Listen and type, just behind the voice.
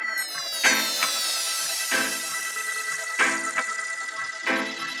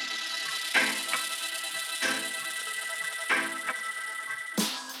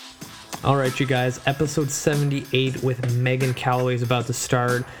All right, you guys, episode 78 with Meghan Callaway is about to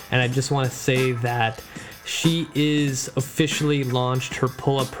start, and I just want to say that she is officially launched her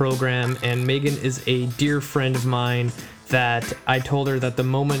pull-up program, and Meghan is a dear friend of mine that I told her that the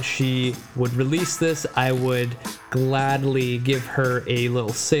moment she would release this, I would gladly give her a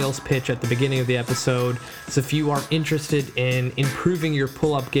little sales pitch at the beginning of the episode. So if you are interested in improving your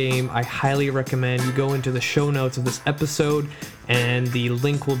pull-up game, I highly recommend you go into the show notes of this episode, and the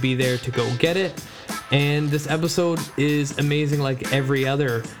link will be there to go get it. And this episode is amazing like every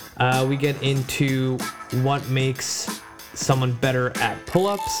other. We get into what makes someone better at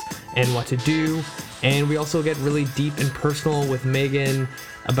pull-ups and what to do. And we also get really deep and personal with Meghan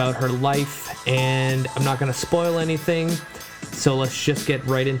about her life, and I'm not going to spoil anything, so let's just get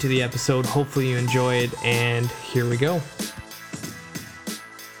right into the episode. Hopefully you enjoy it, and here we go.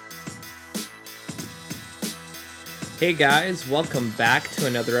 Hey guys, welcome back to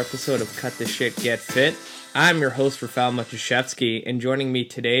another episode of Cut the Shit, Get Fit. I'm your host, Rafal Matuszewski, and joining me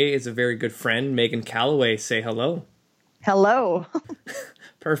today is a very good friend, Meghan Callaway. Say hello. Hello.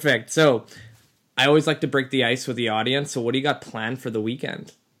 Perfect. So, I always like to break the ice with the audience, so what do you got planned for the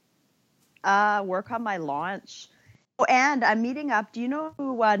weekend? Work on my launch. Oh, and I'm meeting up. Do you know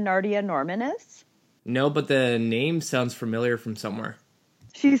who Nardia Norman is? No, but the name sounds familiar from somewhere.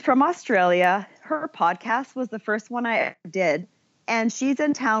 She's from Australia. Her podcast was the first one I did, and she's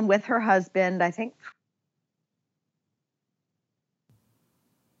in town with her husband, I think.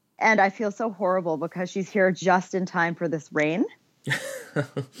 And I feel so horrible because she's here just in time for this rain.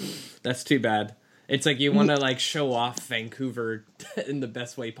 That's too bad. It's like you want to like show off Vancouver in the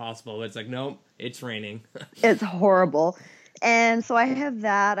best way possible. But it's like, nope, it's raining. It's horrible. And so I have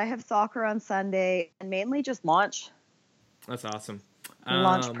that. I have soccer on Sunday and mainly just launch. That's awesome.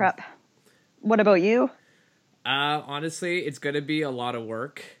 Launch prep. What about you? Honestly, it's going to be a lot of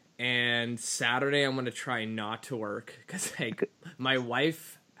work. And Saturday, I'm going to try not to work because like my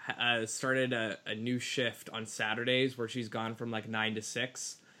wife started a new shift on Saturdays where she's gone from like 9 to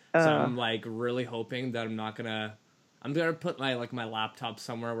 6. So I'm like really hoping that I'm gonna put my laptop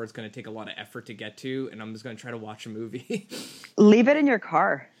somewhere where it's gonna take a lot of effort to get to, and I'm just gonna try to watch a movie. Leave it in your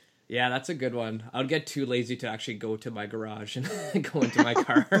car. Yeah, that's a good one. I would get too lazy to actually go to my garage and go into my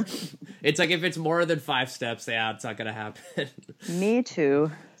car. It's like if it's more than 5 steps, yeah, it's not gonna happen. Me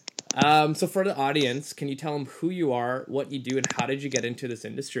too. So for the audience, can you tell them who you are, what you do, and how did you get into this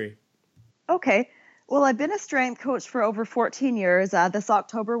industry? Okay. Well, I've been a strength coach for over 14 years. This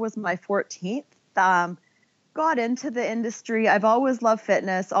October was my 14th. Got into the industry. I've always loved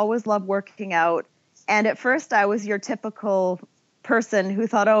fitness, always loved working out. And at first I was your typical person who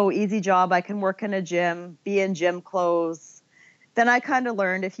thought, oh, easy job. I can work in a gym, be in gym clothes. Then I kind of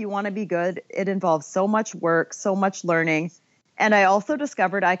learned if you want to be good, it involves so much work, so much learning. And I also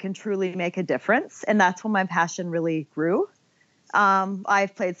discovered I can truly make a difference. And that's when my passion really grew.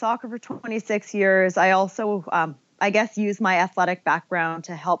 I've played soccer for 26 years. I also, I guess, use my athletic background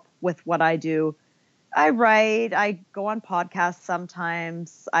to help with what I do. I write, I go on podcasts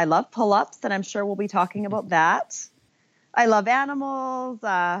sometimes. I love pull-ups, and I'm sure we'll be talking about that. I love animals.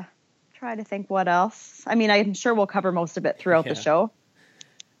 Try to think what else. I mean, I'm sure we'll cover most of it throughout the show.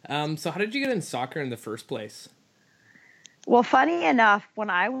 So how did you get in soccer in the first place? Well, funny enough, when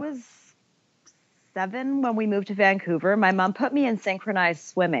I was 7, when we moved to Vancouver, my mom put me in synchronized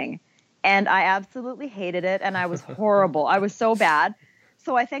swimming, and I absolutely hated it, and I was horrible. I was so bad.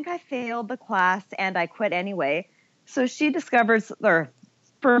 So I think I failed the class, and I quit anyway. So she discovered, or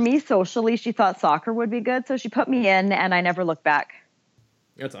for me socially, she thought soccer would be good, so she put me in, and I never looked back.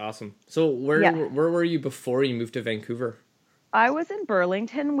 That's awesome. So where were you before you moved to Vancouver? I was in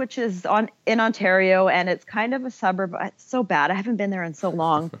Burlington, which is in Ontario, and it's kind of a suburb. It's so bad. I haven't been there in so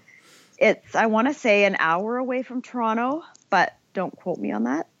long. It's, I want to say, an hour away from Toronto, but don't quote me on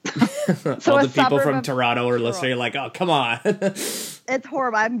that. So all the people from Toronto are listening like, oh, come on. It's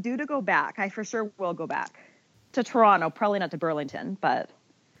horrible. I'm due to go back. I for sure will go back to Toronto, probably not to Burlington, but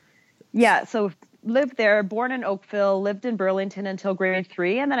yeah, so lived there, born in Oakville, lived in Burlington until grade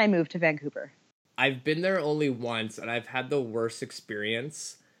 3, and then I moved to Vancouver. I've been there only once, and I've had the worst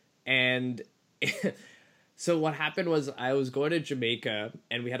experience, and so what happened was I was going to Jamaica,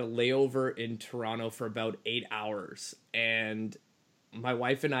 and we had a layover in Toronto for about 8 hours, and my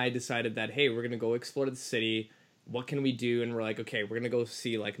wife and I decided that, hey, we're going to go explore the city. What can we do? And we're like, okay, we're going to go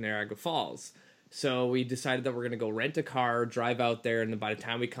see like Niagara Falls. So we decided that we're going to go rent a car, drive out there, and then by the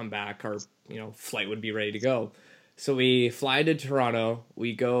time we come back, our flight would be ready to go. So we fly to Toronto,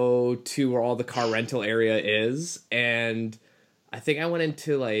 we go to where all the car rental area is, and I think I went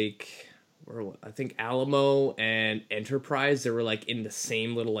into like, or I think Alamo and Enterprise, they were like in the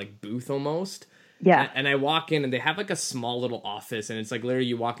same little like booth almost. Yeah. And I walk in and they have like a small little office, and it's like literally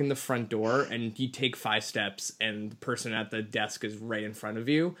you walk in the front door and you take 5 steps and the person at the desk is right in front of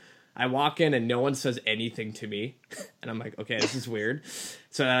you. I walk in and no one says anything to me. And I'm like, okay, this is weird.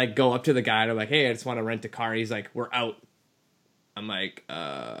 So I like go up to the guy and I'm like, hey, I just want to rent a car. He's like, we're out. I'm like,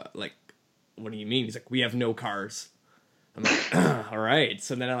 what do you mean? He's like, we have no cars. I'm like, all right.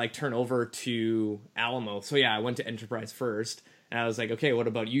 So then I like turn over to Alamo. So yeah, I went to Enterprise first. And I was like, okay, what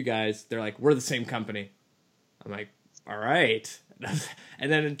about you guys? They're like, we're the same company. I'm like, all right.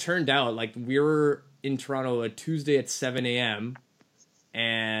 And then it turned out like we were in Toronto a Tuesday at 7 a.m.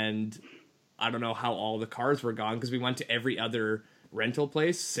 And I don't know how all the cars were gone because we went to every other rental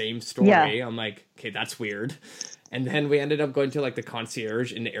place. Same story. Yeah. I'm like, okay, that's weird. And then we ended up going to like the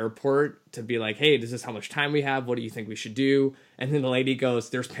concierge in the airport to be like, hey, this is how much time we have. What do you think we should do? And then the lady goes,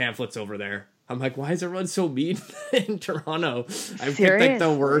 there's pamphlets over there. I'm like, why is everyone so mean in Toronto? I picked like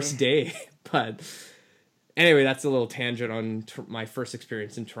the worst day. But anyway, that's a little tangent on my first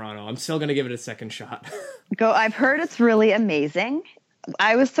experience in Toronto. I'm still going to give it a second shot. I've heard it's really amazing.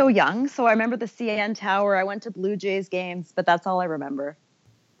 I was so young, so I remember the CN Tower. I went to Blue Jays games, but that's all I remember.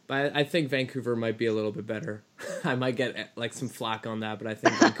 But I think Vancouver might be a little bit better. I might get like some flack on that, but I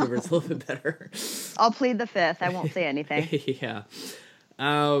think Vancouver's a little bit better. I'll plead the fifth. I won't say anything. Yeah.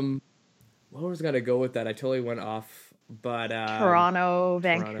 What was going to go with that? I totally went off. But Toronto,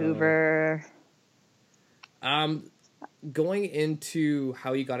 Vancouver. Going into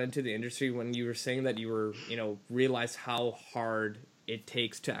how you got into the industry, when you were saying that you were, realized how hard it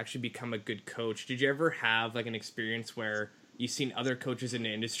takes to actually become a good coach. Did you ever have like an experience where you've seen other coaches in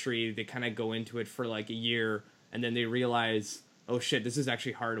the industry, they kind of go into it for like a year and then they realize, oh shit, this is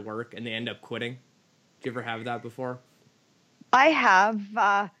actually hard work, and they end up quitting? Did you ever have that before? I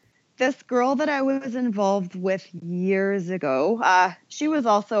have. This girl that I was involved with years ago, she was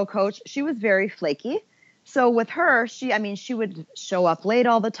also a coach. She was very flaky. So with her, she would show up late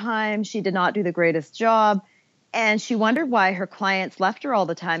all the time. She did not do the greatest job. And she wondered why her clients left her all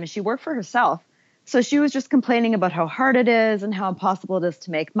the time, and she worked for herself. So she was just complaining about how hard it is and how impossible it is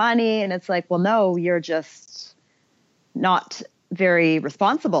to make money. And it's like, well, no, you're just not very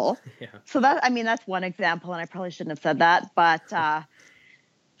responsible. Yeah. So that's one example, and I probably shouldn't have said that. But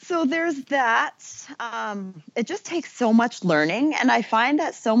so there's that. It just takes so much learning. And I find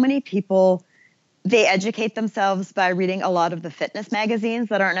that so many people, they educate themselves by reading a lot of the fitness magazines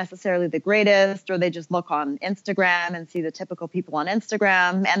that aren't necessarily the greatest, or they just look on Instagram and see the typical people on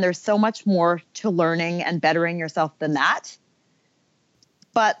Instagram. And there's so much more to learning and bettering yourself than that.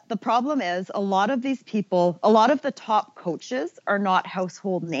 But the problem is a lot of these people, a lot of the top coaches are not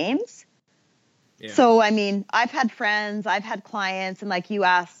household names. Yeah. So, I've had friends, I've had clients, and like you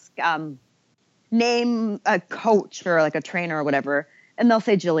ask, name a coach or like a trainer or whatever, and they'll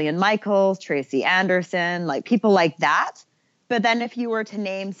say Jillian Michaels, Tracy Anderson, like people like that. But then if you were to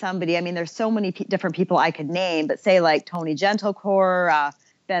name somebody, there's so many different people I could name, but say like Tony Gentlecore,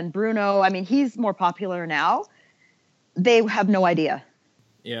 Ben Bruno, he's more popular now. They have no idea.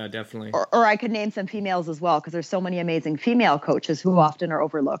 Yeah, definitely. Or I could name some females as well, because there's so many amazing female coaches who often are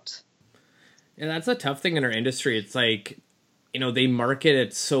overlooked. And that's a tough thing in our industry. It's like, they market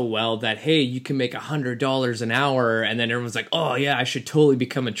it so well that, hey, you can make $100 an hour. And then everyone's like, oh, yeah, I should totally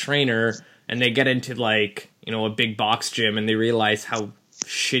become a trainer. And they get into like, a big box gym and they realize how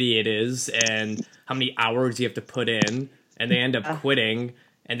shitty it is and how many hours you have to put in. And they end up quitting,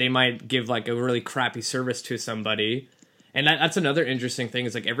 and they might give like a really crappy service to somebody. And that's another interesting thing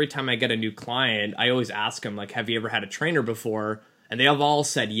is like every time I get a new client, I always ask them, like, have you ever had a trainer before? And they have all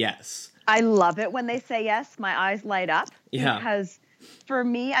said yes. I love it when they say yes. My eyes light up. Yeah. Because for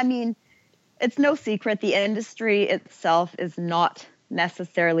me, it's no secret the industry itself is not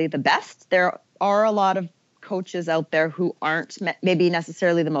necessarily the best. There are a lot of coaches out there who aren't maybe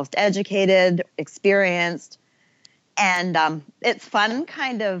necessarily the most educated, experienced. And it's fun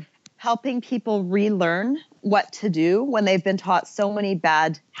kind of helping people relearn what to do when they've been taught so many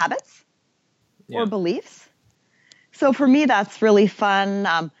bad habits or beliefs. So for me, that's really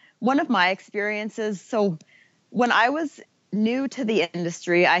fun. One of my experiences, so when I was new to the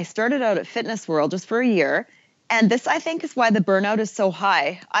industry, I started out at Fitness World just for a year. And this, I think, is why the burnout is so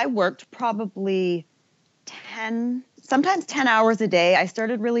high. I worked probably sometimes 10 hours a day. I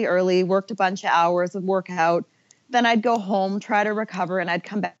started really early, worked a bunch of hours, would work out. Then I'd go home, try to recover, and I'd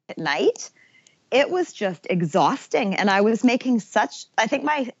come back at night. It was just exhausting. And I was making I think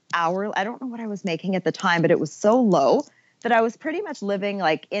my hour, I don't know what I was making at the time, but it was so low that I was pretty much living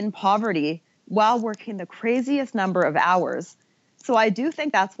like in poverty while working the craziest number of hours. So I do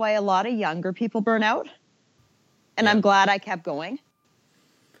think that's why a lot of younger people burn out. And Yeah. I'm glad I kept going.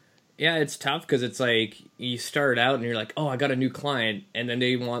 Yeah, it's tough because it's like you start out and you're like, oh, I got a new client, and then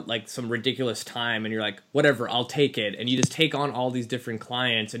they want like some ridiculous time, and you're like, whatever, I'll take it, and you just take on all these different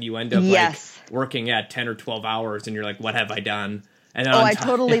clients, and you end up Yes. like working at 10 or 12 hours, and you're like, what have I done? And then I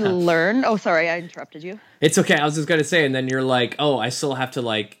totally learned. Oh, sorry, I interrupted you. It's okay. I was just gonna say, and then you're like, oh, I still have to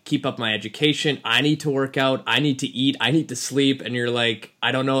like keep up my education. I need to work out. I need to eat. I need to sleep. And you're like,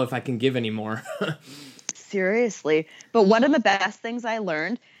 I don't know if I can give anymore. Seriously. But one of the best things I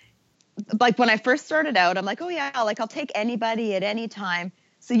learned, like when I first started out, I'm like, oh yeah, like I'll take anybody at any time.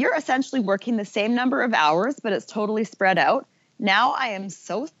 So you're essentially working the same number of hours, but it's totally spread out. Now I am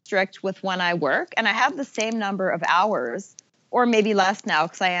so strict with when I work, and I have the same number of hours, or maybe less now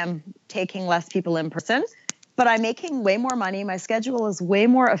because I am taking less people in person, but I'm making way more money. My schedule is way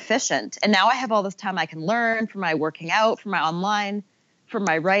more efficient. And now I have all this time I can learn for my working out, for my online, for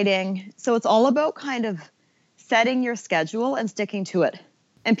my writing. So it's all about kind of setting your schedule and sticking to it.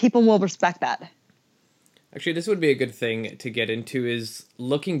 And people will respect that. Actually, this would be a good thing to get into is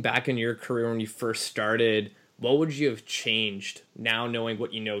looking back in your career when you first started, what would you have changed now knowing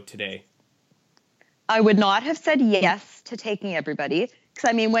what you know today? I would not have said yes to taking everybody. Because,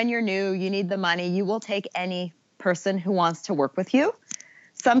 I mean, when you're new, you need the money. You will take any person who wants to work with you.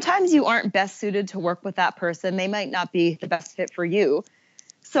 Sometimes you aren't best suited to work with that person. They might not be the best fit for you.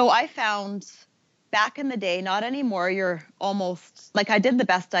 So I found back in the day, not anymore, you're almost like I did the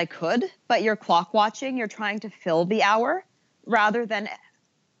best I could, but you're clock watching. You're trying to fill the hour rather than,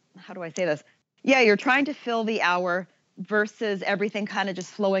 how do I say this? Yeah, you're trying to fill the hour versus everything kind of just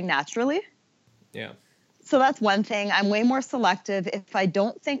flowing naturally. Yeah. So that's one thing. I'm way more selective. If I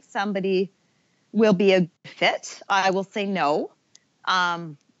don't think somebody will be a fit, I will say no. I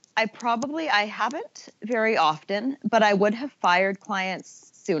haven't very often, but I would have fired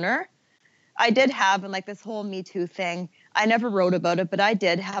clients sooner. I did have, and like this whole Me Too thing, I never wrote about it, but I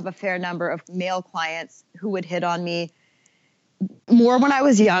did have a fair number of male clients who would hit on me more when I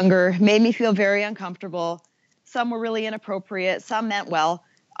was younger, made me feel very uncomfortable. Some were really inappropriate. Some meant well.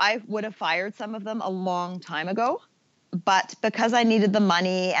 I would have fired some of them a long time ago, but because I needed the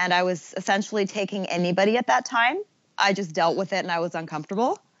money and I was essentially taking anybody at that time, I just dealt with it and I was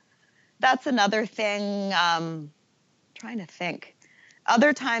uncomfortable. That's another thing. Trying to think.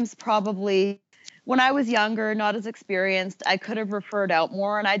 Other times, probably when I was younger, not as experienced, I could have referred out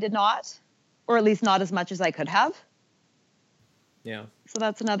more and I did not, or at least not as much as I could have. Yeah. So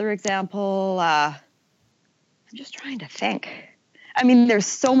that's another example. I'm just trying to think. I mean, there's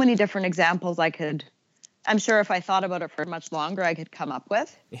so many different examples I'm sure if I thought about it for much longer, I could come up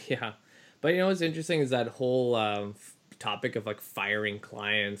with. Yeah. But you know what's interesting is that whole topic of like firing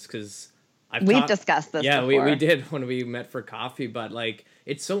clients, because We've discussed this yeah, before. we did when we met for coffee, but like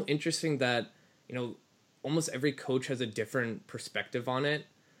it's so interesting that, you know, almost every coach has a different perspective on it.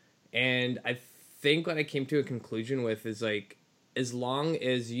 And I think what I came to a conclusion with is like, as long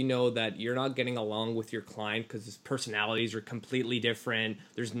as you know that you're not getting along with your client because his personalities are completely different,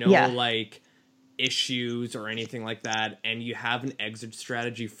 there's no like issues or anything like that, and you have an exit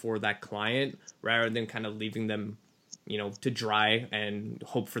strategy for that client rather than kind of leaving them, you know, to dry and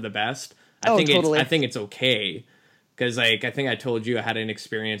hope for the best. I think it's okay, because like I think I told you I had an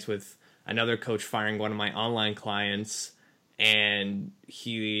experience with another coach firing one of my online clients, and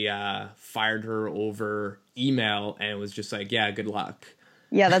he fired her over email and was just like, yeah, good luck.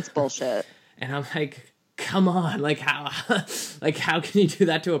 Yeah, that's bullshit. And I'm like, come on, like how can you do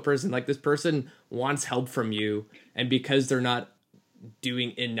that to a person? Like this person wants help from you, and because they're not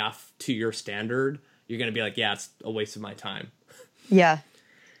doing enough to your standard, you're going to be like, yeah, it's a waste of my time. Yeah.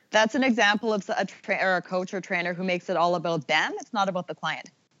 That's an example of a coach or trainer who makes it all about them. It's not about the client.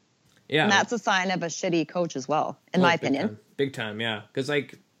 Yeah. And that's a sign of a shitty coach as well, in my opinion. Big time, yeah. Because,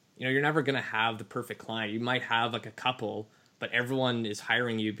 like, you know, you're never going to have the perfect client. You might have, like, a couple, but everyone is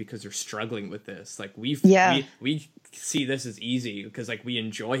hiring you because they're struggling with this. Like, we see this as easy because, like, we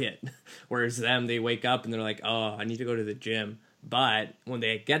enjoy it. Whereas them, they wake up and they're like, oh, I need to go to the gym. But when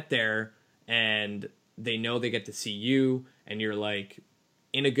they get there and they know they get to see you and you're, like,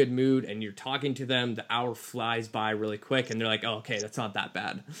 in a good mood and you're talking to them, the hour flies by really quick and they're like, oh, okay, that's not that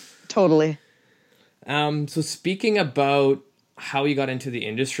bad. Totally. So speaking about how you got into the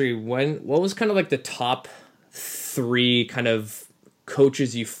industry, what was kind of like the top 3 kind of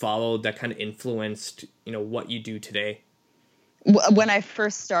coaches you followed that kind of influenced, you know, what you do today? When I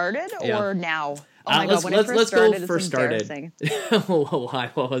first started or now? Oh my God, when I first started, it's embarrassing. Why?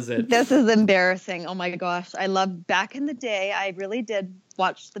 What was it? This is embarrassing. Oh my gosh. I loved, back in the day, I really did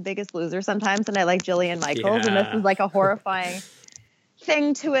watch The Biggest Loser sometimes, and I like Jillian Michaels, and this is like a horrifying.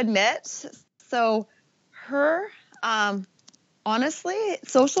 thing to admit. So her, honestly,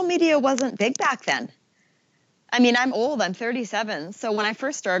 social media wasn't big back then. I mean, I'm old. I'm 37. So when I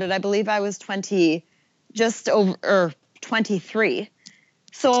first started, I believe I was 23.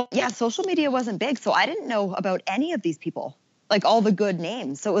 So yeah, social media wasn't big. So I didn't know about any of these people, like all the good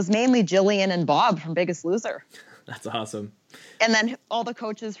names. So it was mainly Jillian and Bob from Biggest Loser. That's awesome. And then all the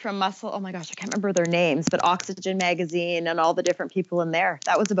coaches from Muscle. Oh my gosh, I can't remember their names, but Oxygen Magazine and all the different people in there.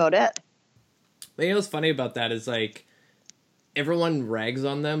 That was about it. You know what's funny about that is like everyone rags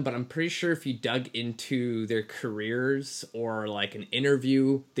on them, but I'm pretty sure if you dug into their careers or like an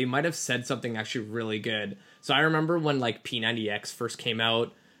interview, they might have said something actually really good. So I remember when like P90X first came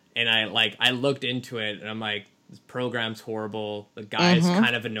out, and I looked into it, and I'm like, this program's horrible. The guy is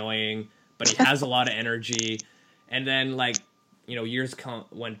kind of annoying, but he has a lot of energy. And then like, you know, years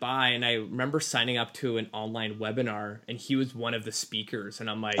went by, and I remember signing up to an online webinar, and he was one of the speakers, and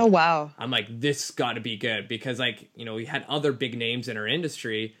I'm like, oh wow, I'm like, this got to be good, because like, you know, we had other big names in our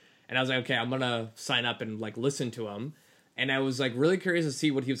industry, and I was like, okay, I'm gonna sign up and like listen to him. And I was like really curious to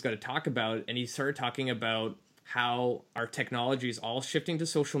see what he was going to talk about, and he started talking about how our technology is all shifting to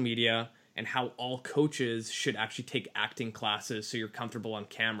social media, and how all coaches should actually take acting classes so you're comfortable on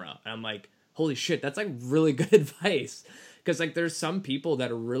camera. And I'm like, holy shit, that's like really good advice. Because like there's some people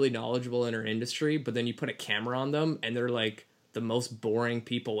that are really knowledgeable in our industry, but then you put a camera on them and they're like the most boring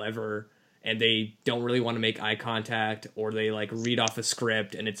people ever, and they don't really want to make eye contact, or they like read off a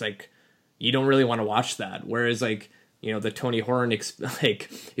script, and it's like you don't really want to watch that. Whereas like, you know, the Tony Horn,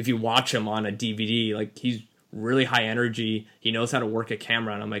 like if you watch him on a DVD, like he's really high energy, he knows how to work a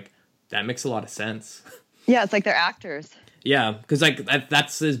camera, and I'm like, that makes a lot of sense. Yeah, it's like they're actors. Yeah, because like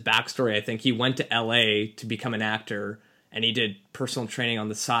that's his backstory. I think he went to LA to become an actor, and he did personal training on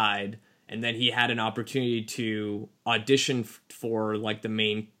the side, and then he had an opportunity to audition for like the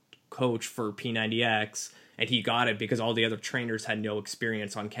main coach for P90X, and he got it because all the other trainers had no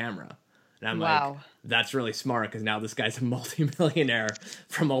experience on camera. And I'm like, that's really smart, because now this guy's a multimillionaire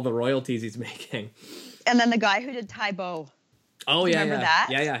from all the royalties he's making. And then the guy who did Tybo. Oh, yeah, remember that?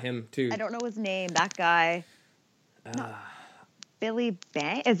 Yeah, him too. I don't know his name. That guy. Billy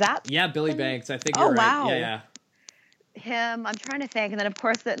Banks? Is that? Yeah, Billy Banks. I think you're right. Wow. Yeah. Him. I'm trying to think. And then, of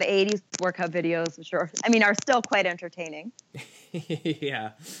course, the 80s workout videos, which are still quite entertaining.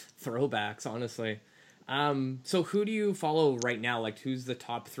 Yeah, throwbacks, honestly. So who do you follow right now? Like, who's the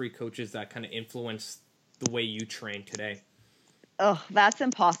top 3 coaches that kind of influence the way you train today? Oh, that's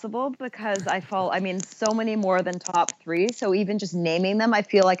impossible, because I follow, so many more than top 3. So even just naming them, I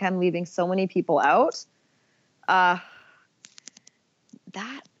feel like I'm leaving so many people out. That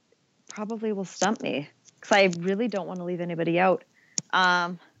probably will stump me, because I really don't want to leave anybody out.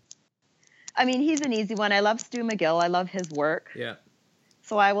 He's an easy one. I love Stu McGill. I love his work. Yeah.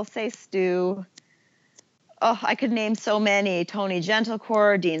 So I will say Stu. Oh, I could name so many. Tony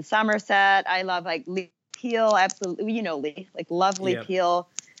Gentlecore, Dean Somerset. I love like Lee Peel. Absolutely. You know Lee. Like love Lee Peel.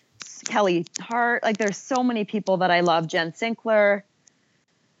 Kelly Hart. Like there's so many people that I love. Jen Sinkler.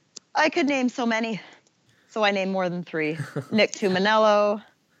 I could name so many. So I named more than 3. Nick Tuminello.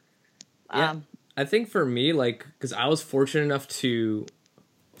 Yeah. I think for me, like, because I was fortunate enough to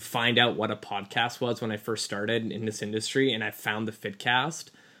find out what a podcast was when I first started in this industry, and I found the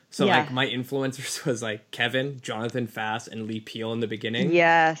Fitcast. So like my influencers was like Kevin, Jonathan Fast, and Lee Peel in the beginning.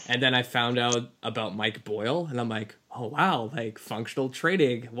 Yes. And then I found out about Mike Boyle, and I'm like, oh wow, like functional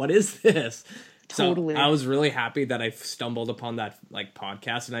trading. What is this? Totally. So I was really happy that I stumbled upon that like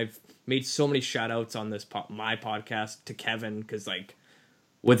podcast, and I've made so many shout outs on this my podcast to Kevin, because like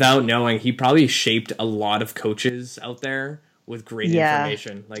without knowing, he probably shaped a lot of coaches out there with great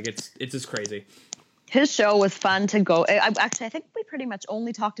information. Like it's just crazy. His show was fun to go. I think we pretty much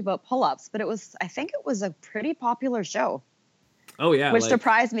only talked about pull-ups, but I think it was a pretty popular show. Oh, yeah. Which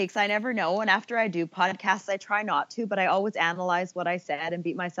surprised me, because I never know. And after I do podcasts, I try not to, but I always analyze what I said and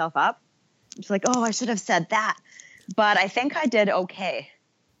beat myself up. It's like, oh, I should have said that. But I think I did okay.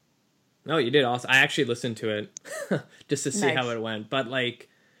 No, you did awesome. I actually listened to it just to see how it went. But like,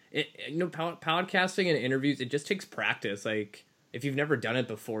 podcasting and interviews, it just takes practice. Like, if you've never done it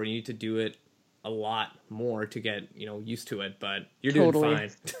before, you need to do it a lot more to get used to it, but you're doing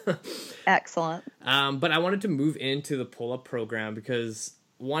fine. Excellent. But I wanted to move into the pull-up program because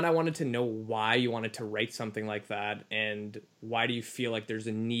one, I wanted to know why you wanted to write something like that, and why do you feel like there's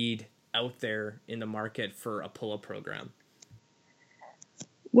a need out there in the market for a pull-up program?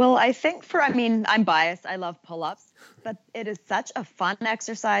 Well, I think I'm biased. I love pull-ups, but it is such a fun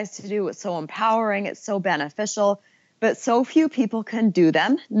exercise to do. It's so empowering. It's so beneficial. But so few people can do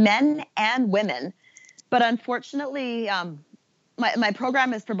them, men and women. But unfortunately, my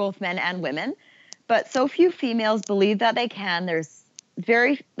program is for both men and women, but so few females believe that they can. There's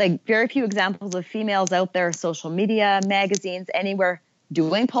very few examples of females out there, social media, magazines, anywhere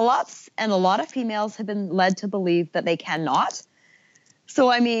doing pull-ups, and a lot of females have been led to believe that they cannot.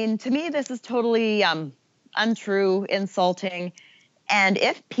 So, I mean, to me, this is totally untrue, insulting. And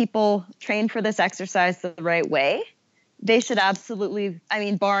if people train for this exercise the right way, they should absolutely, I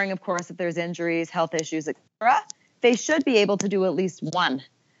mean, barring, of course, if there's injuries, health issues, etc., they should be able to do at least one.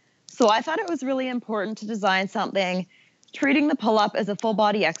 So I thought it was really important to design something treating the pull-up as a full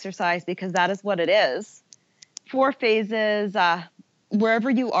body exercise, because that is what it is. 4 phases, wherever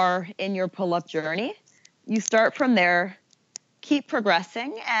you are in your pull-up journey, you start from there, keep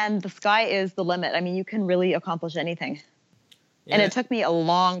progressing, and the sky is the limit. I mean, you can really accomplish anything. Yeah. And it took me a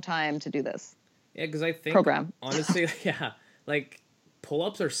long time to do this. Yeah, because I think, program. Honestly, yeah, like,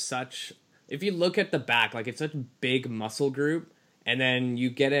 pull-ups are such, if you look at the back, like, it's such a big muscle group, and then you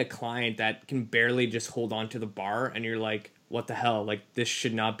get a client that can barely just hold on to the bar, and you're like, what the hell? Like, this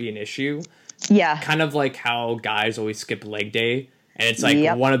should not be an issue. Yeah. Kind of like how guys always skip leg day, and it's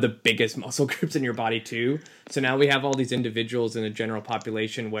like one of the biggest muscle groups in your body too. So now we have all these individuals in the general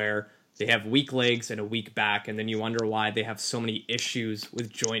population where they have weak legs and a weak back, and then you wonder why they have so many issues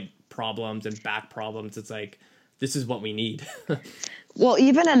with joint problems and back problems. It's like, this is what we need. Well,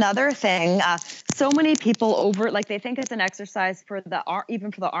 even another thing, so many people they think it's an exercise for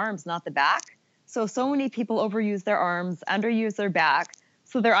even for the arms, not the back. So many people overuse their arms, underuse their back.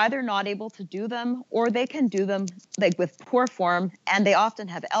 So they're either not able to do them, or they can do them like with poor form, and they often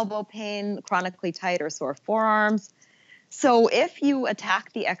have elbow pain, chronically tight or sore forearms. So if you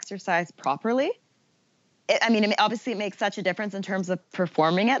attack the exercise properly, obviously it makes such a difference in terms of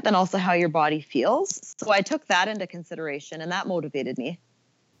performing it, then also how your body feels. So I took that into consideration, and that motivated me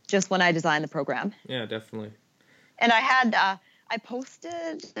just when I designed the program. Yeah, definitely. And I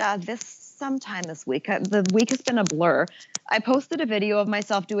posted this sometime this week. The week has been a blur. I posted a video of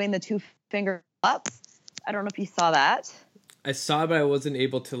myself doing the 2-finger ups. I don't know if you saw that. I saw it, but I wasn't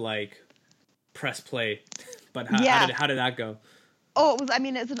able to like press play. But how did that go? Oh,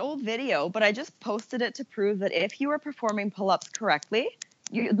 it's an old video, but I just posted it to prove that if you are performing pull-ups correctly,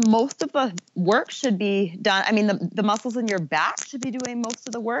 most of the work should be done. I mean, the muscles in your back should be doing most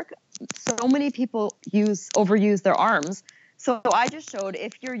of the work. So many people overuse their arms. So I just showed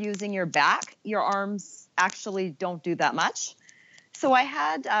if you're using your back, your arms actually don't do that much. So I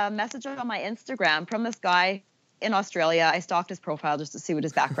had a message on my Instagram from this guy in Australia. I stalked his profile just to see what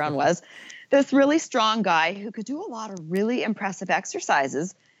his background was. This really strong guy who could do a lot of really impressive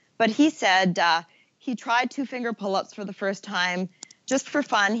exercises. But he said he tried 2-finger pull-ups for the first time just for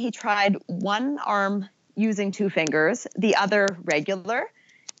fun. He tried one arm using 2 fingers, the other regular.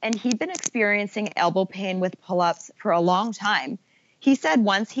 And he'd been experiencing elbow pain with pull-ups for a long time. He said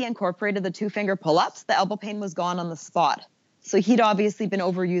once he incorporated the 2-finger pull-ups, the elbow pain was gone on the spot. So he'd obviously been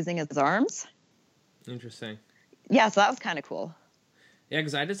overusing his arms. Interesting. Yeah, so that was kind of cool. Yeah,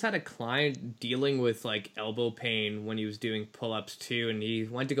 because I just had a client dealing with like elbow pain when he was doing pull-ups too, and he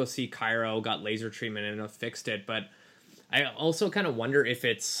went to go see chiro, got laser treatment, and it fixed it. But I also kind of wonder if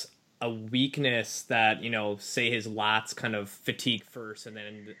it's a weakness that, say his lats kind of fatigue first, and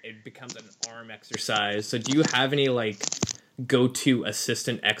then it becomes an arm exercise. So do you have any like go-to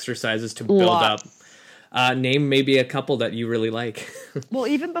assistant exercises to build up? Name maybe a couple that you really like. Well,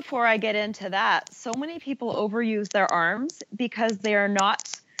 even before I get into that, so many people overuse their arms because they are not,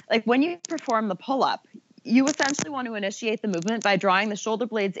 like when you perform the pull-up, you essentially want to initiate the movement by drawing the shoulder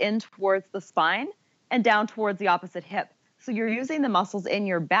blades in towards the spine and down towards the opposite hip. So you're using the muscles in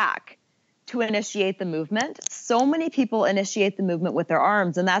your back to initiate the movement. So many people initiate the movement with their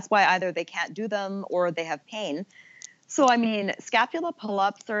arms, and that's why either they can't do them or they have pain. So, scapula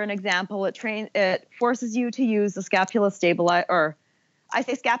pull-ups are an example. It forces you to use the scapula stabilizer, I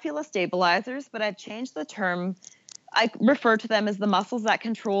say scapula stabilizers, but I've changed the term. I refer to them as the muscles that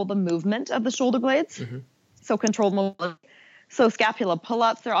control the movement of the shoulder blades. Mm-hmm. So controlled mobility. So scapula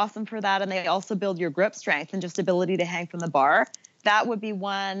pull-ups are awesome for that, and they also build your grip strength and just ability to hang from the bar. That would be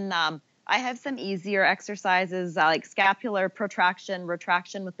one. I have some easier exercises like scapular protraction,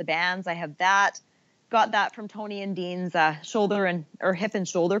 retraction with the bands. I have that. Got that from Tony and Dean's hip and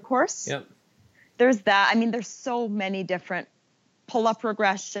shoulder course. Yep. There's that. There's so many different pull-up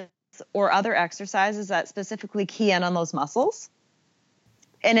regressions or other exercises that specifically key in on those muscles.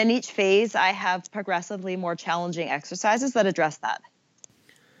 And in each phase, I have progressively more challenging exercises that address that.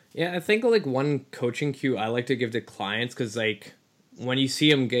 Yeah, I think like one coaching cue I like to give to clients, because like when you see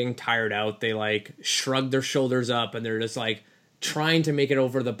them getting tired out, they like shrug their shoulders up and they're just like trying to make it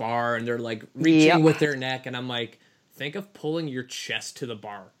over the bar, and they're like reaching with their neck, and I'm like, think of pulling your chest to the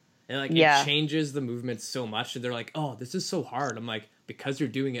bar. And like Yeah. it changes the movement so much. And they're like, oh, this is so hard. I'm like, because you're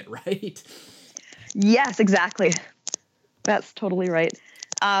doing it right. Yes, exactly. That's totally right.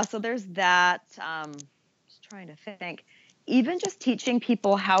 So there's that. Just trying to think. Even just teaching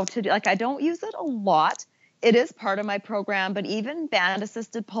people how to do, like, I don't use it a lot. It is part of my program, but even band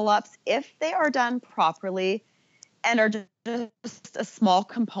assisted pull-ups, if they are done properly and are just a small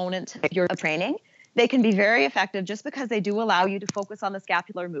component to your training, they can be very effective just because they do allow you to focus on the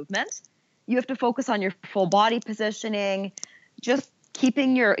scapular movement. You have to focus on your full body positioning, just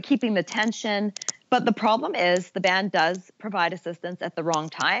keeping the tension. But the problem is the band does provide assistance at the wrong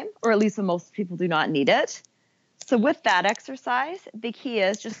time, or at least when most people do not need it. So with that exercise, the key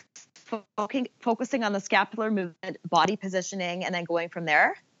is just focusing on the scapular movement, body positioning, and then going from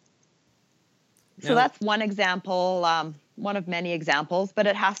there. So that's one example, one of many examples, but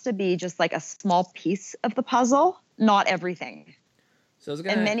it has to be just like a small piece of the puzzle, not everything. So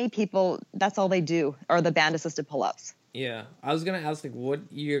and many people, that's all they do, are the band-assisted pull-ups. Yeah, I was going to ask, like,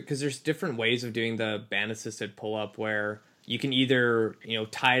 because there's different ways of doing the band-assisted pull-up where you can either,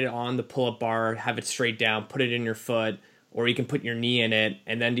 tie it on the pull-up bar, have it straight down, put it in your foot, or you can put your knee in it.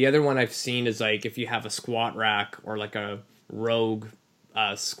 And then the other one I've seen is, like, if you have a squat rack or, like, a Rogue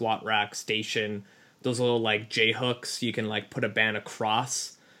squat rack station, those little, like, J-hooks, you can, like, put a band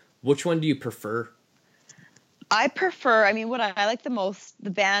across. Which one do you prefer? I prefer, what I like the most,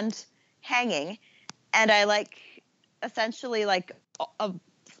 the band hanging, and I like essentially like a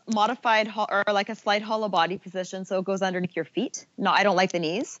modified or like a slight hollow body position, so it goes underneath your feet. No, I don't like the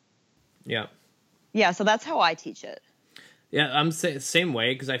knees. Yeah, so that's how I teach it. Yeah, I'm same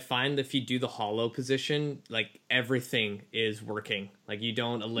way, because I find if you do the hollow position, like everything is working. Like you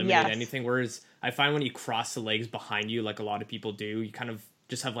don't eliminate anything. Whereas I find when you cross the legs behind you, like a lot of people do, you kind of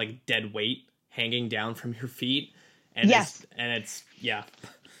just have like dead weight hanging down from your feet. And it's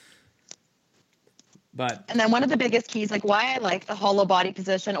But and then one of the biggest keys, like why I like the hollow body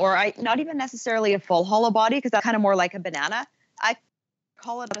position, or not even necessarily a full hollow body, because that's kind of more like a banana. I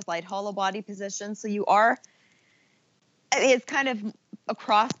call it a slight hollow body position. So it's kind of a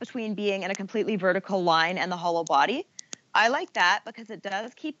cross between being in a completely vertical line and the hollow body. I like that because it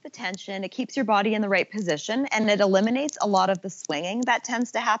does keep the tension. It keeps your body in the right position, and it eliminates a lot of the swinging that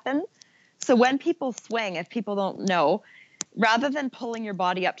tends to happen. So when people swing, if people don't know, rather than pulling your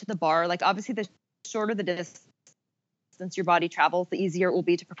body up to the bar, like obviously the shorter the distance your body travels, the easier it will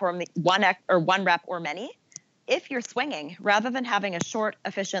be to perform the one rep or many. If you're swinging, rather than having a short,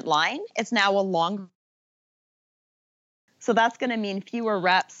 efficient line, it's now a long. So that's going to mean fewer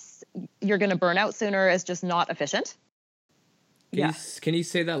reps. You're going to burn out sooner. It's just not efficient. Can you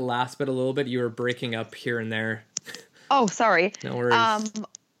say that last bit a little bit? You were breaking up here and there. Oh, sorry. No worries.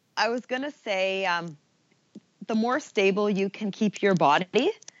 I was going to say the more stable you can keep your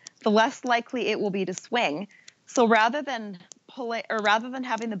body, the less likely it will be to swing. So rather than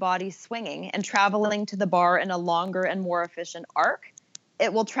having the body swinging and traveling to the bar in a longer and more efficient arc,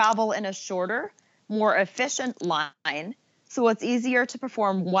 it will travel in a shorter, more efficient line. So it's easier to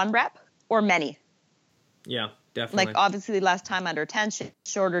perform one rep or many. Yeah, definitely. Like obviously less time under tension,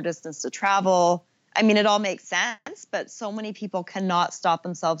 shorter distance to travel. It all makes sense, but so many people cannot stop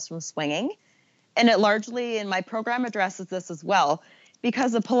themselves from swinging. And it largely, in my program, addresses this as well.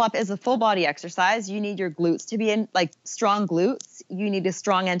 Because the pull-up is a full body exercise, you need your glutes to be in, like strong glutes. You need a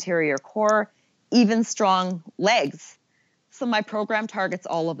strong anterior core, even strong legs. So my program targets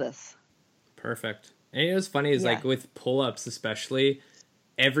all of this. Perfect. And what's funny is like with pull-ups especially,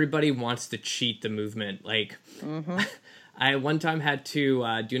 everybody wants to cheat the movement. Like I one time had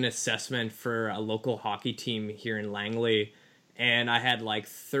to do an assessment for a local hockey team here in Langley, and I had like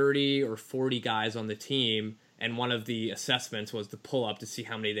 30 or 40 guys on the team, and one of the assessments was the pull-up to see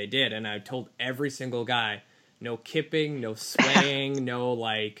how many they did. And I told every single guy, no kipping, no swaying, no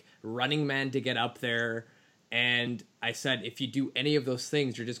like running man to get up there. And I said, if you do any of those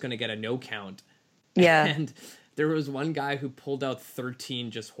things, you're just going to get a no count. Yeah. And there was one guy who pulled out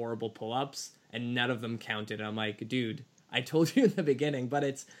 13 just horrible pull-ups, and none of them counted. I'm like, dude, I told you in the beginning. But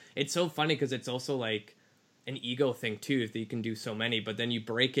it's so funny because it's also like an ego thing too, that you can do so many, but then you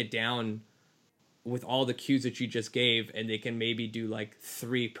break it down with all the cues that you just gave, and they can maybe do like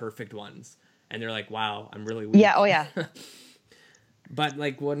 3 perfect ones, and they're like, wow, I'm really weak. Yeah. Oh yeah. But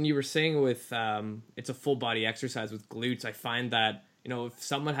like when you were saying with it's a full body exercise with glutes, I find that if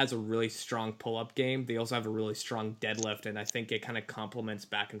someone has a really strong pull-up game, they also have a really strong deadlift, and I think it kind of complements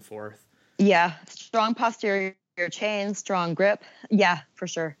back and forth. Yeah, strong posterior chain, strong grip. Yeah, for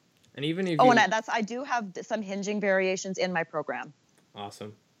sure. And even if I do have some hinging variations in my program.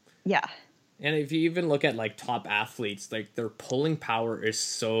 Awesome. Yeah. And if you even look at like top athletes, like their pulling power is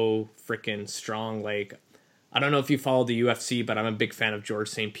so freaking strong. Like, I don't know if you follow the UFC, but I'm a big fan of George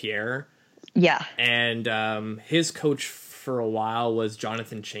St. Pierre. Yeah. And his coach for a while was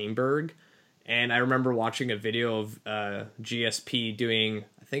Jonathan Chainberg. And I remember watching a video of GSP doing,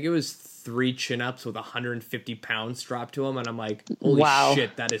 I think it was 3 chin-ups with 150 pounds dropped to him. And I'm like, holy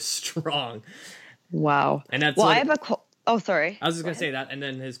shit, that is strong. Wow. And that's oh, sorry. I was just going to say that. And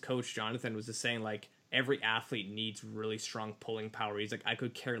then his coach, Jonathan, was just saying, like, every athlete needs really strong pulling power. He's like, I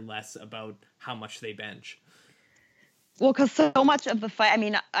could care less about how much they bench. Well, because so much of the fight, I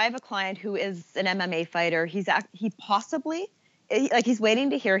mean, I have a client who is an MMA fighter. He's waiting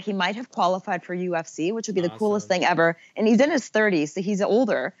to hear he might have qualified for UFC, which would be the coolest thing ever. And he's in his 30s, so he's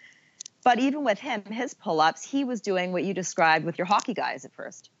older. But even with him, his pull-ups, he was doing what you described with your hockey guys at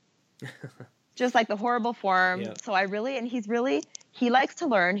first. Just like the horrible form. Yeah. So he likes to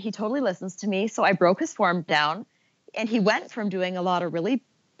learn. He totally listens to me. So I broke his form down, and he went from doing a lot of really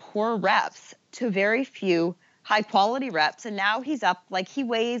poor reps to very few high quality reps. And now he's up, like he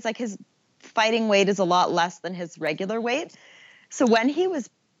weighs, like his fighting weight is a lot less than his regular weight. So when he was,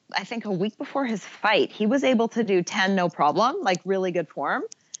 I think a week before his fight, he was able to do 10, no problem, like really good form.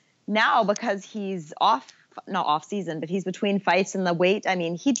 Now, because he's not off season, but he's between fights and the weight, I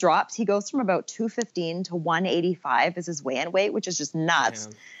mean, he goes from about 215 to 185 is his weigh-in weight, which is just nuts.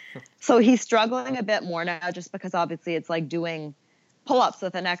 So he's struggling a bit more now just because obviously it's like doing pull-ups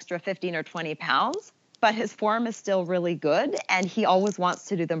with an extra 15 or 20 pounds, but his form is still really good and he always wants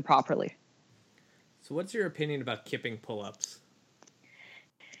to do them properly. So what's your opinion about kipping pull-ups?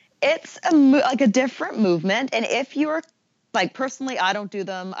 It's like a different movement. And if you're like, personally, I don't do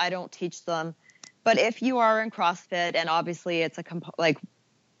them. I don't teach them. But if you are in CrossFit, and obviously it's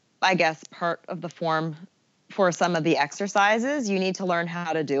I guess part of the form for some of the exercises, you need to learn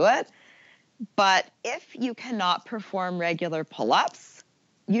how to do it. But if you cannot perform regular pull-ups,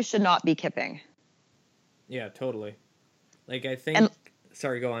 you should not be kipping. Yeah, totally. Like, I think,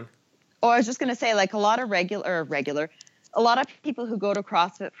 sorry, go on. Oh, I was just going to say, like, a lot of a lot of people who go to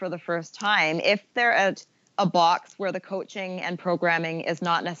CrossFit for the first time, if they're at a box where the coaching and programming is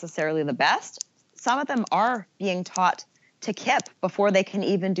not necessarily the best, some of them are being taught to kip before they can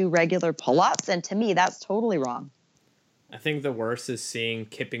even do regular pull-ups. And to me, that's totally wrong. I think the worst is seeing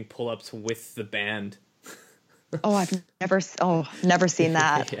kipping pull-ups with the band. Oh, I've never seen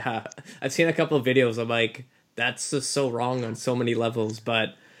that. Yeah, I've seen a couple of videos. I'm like, that's just so wrong on so many levels.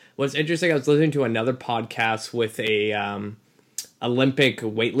 But what's interesting, I was listening to another podcast with a Olympic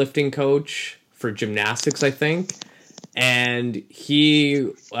weightlifting coach for gymnastics, I think. And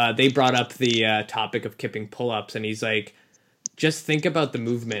they brought up the topic of kipping pull-ups, and he's like, just think about the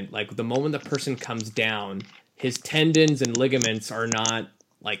movement. Like, the moment the person comes down, his tendons and ligaments are not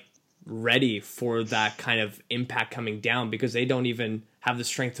like ready for that kind of impact coming down because they don't even have the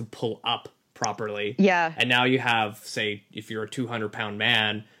strength to pull up properly. Yeah. And now you have, say, if you're a 200-pound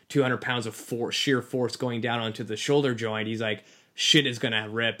man, 200 pounds of sheer force going down onto the shoulder joint. He's like, shit is gonna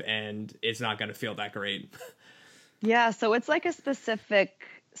rip, and it's not gonna feel that great. Yeah, so it's like a specific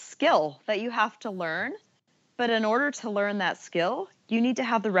skill that you have to learn. But in order to learn that skill, you need to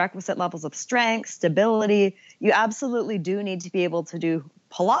have the requisite levels of strength, stability. You absolutely do need to be able to do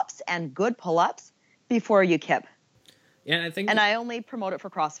pull-ups and good pull-ups before you kip. Yeah, and I only promote it for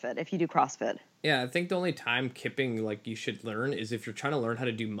CrossFit if you do CrossFit. Yeah, I think the only time kipping like you should learn is if you're trying to learn how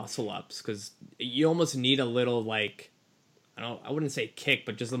to do muscle ups, because you almost need a little like, I wouldn't say kick,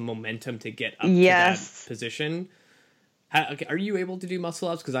 but just the momentum to get up to that position. Are you able to do muscle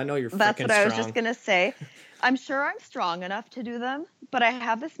ups? Because I know you're freaking strong. That's what I was just going to say. I'm sure I'm strong enough to do them, but I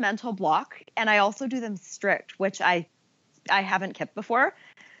have this mental block, and I also do them strict, which I haven't kipped before.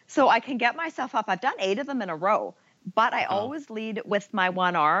 So I can get myself up. I've done 8 of them in a row, but I always lead with my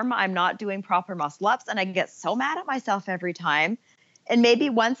one arm. I'm not doing proper muscle ups, and I get so mad at myself every time. And maybe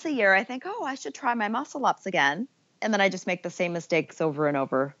once a year, I think, oh, I should try my muscle ups again. And then I just make the same mistakes over and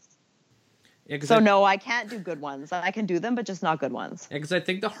over. Yeah, no, I can't do good ones. I can do them, but just not good ones. Yeah, because I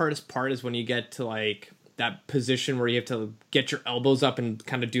think the hardest part is when you get to like that position where you have to get your elbows up and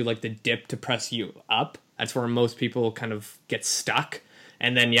kind of do like the dip to press you up. That's where most people kind of get stuck.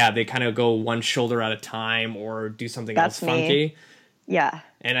 And then, they kind of go one shoulder at a time or do something else funky. Me. Yeah.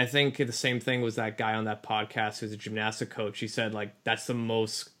 And I think the same thing was that guy on that podcast who's a gymnastic coach. He said, like, that's the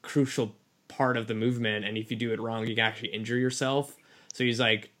most crucial part of the movement. And if you do it wrong, you can actually injure yourself. So he's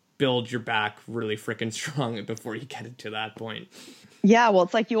like, build your back really freaking strong before you get it to that point. Yeah, well,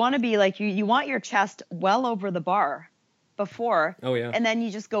 it's like you want to be like, you want your chest well over the bar before. Oh, yeah. And then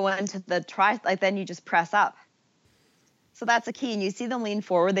you just go into the then you just press up. So that's a key. And you see them lean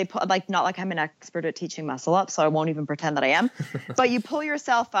forward. They put, like, not like I'm an expert at teaching muscle up, so I won't even pretend that I am. But you pull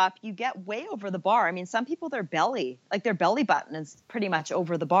yourself up, you get way over the bar. I mean, some people, their belly button is pretty much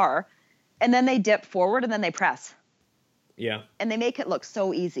over the bar. And then they dip forward and then they press. Yeah. And they make it look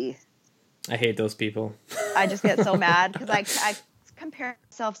so easy. I hate those people. I just get so mad because I compare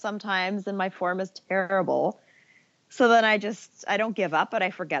myself sometimes and my form is terrible. So then I don't give up, but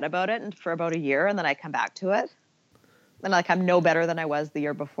I forget about it and for about a year, and then I come back to it. And like, I'm no better than I was the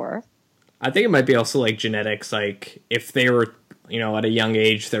year before. I think it might be also like genetics. Like if they were, at a young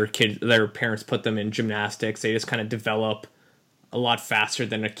age, their parents put them in gymnastics, they just kind of develop a lot faster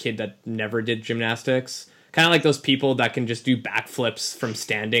than a kid that never did gymnastics. Kind of like those people that can just do backflips from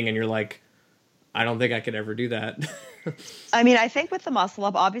standing, and you're like, I don't think I could ever do that. I mean, I think with the muscle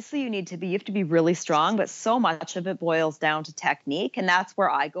up, obviously you have to be really strong, but so much of it boils down to technique, and that's where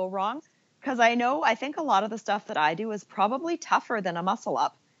I go wrong. Because I think a lot of the stuff that I do is probably tougher than a muscle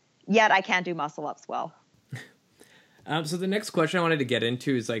up, yet I can't do muscle ups well. So the next question I wanted to get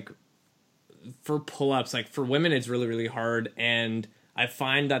into is like, for pull-ups, like for women, it's really, really hard. And I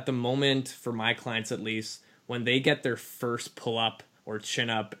find that the moment, for my clients at least, when they get their first pull-up or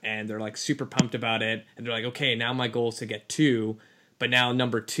chin-up and they're like super pumped about it, and they're like, okay, now my goal is to get 2, but now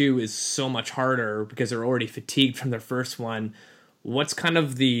number 2 is so much harder because they're already fatigued from their first one. What's kind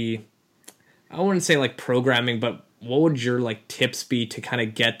of I wouldn't say like programming, but what would your like tips be to kind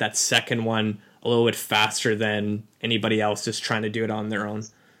of get that second one a little bit faster than anybody else just trying to do it on their own?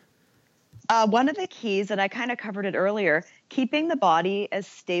 One of the keys, and I kind of covered it earlier, keeping the body as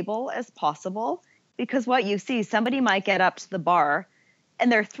stable as possible, because what you see, somebody might get up to the bar and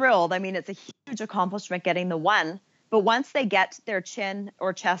they're thrilled. I mean, it's a huge accomplishment getting the 1, but once they get their chin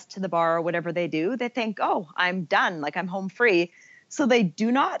or chest to the bar or whatever they do, they think, oh, I'm done, like I'm home free. So they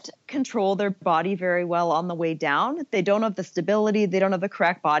do not control their body very well on the way down. They don't have the stability. They don't have the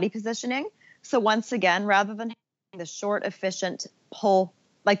correct body positioning. So once again, rather than having the short, efficient pull,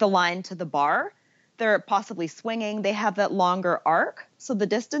 like the line to the bar, they're possibly swinging. They have that longer arc. So the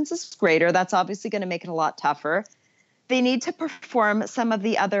distance is greater. That's obviously going to make it a lot tougher. They need to perform some of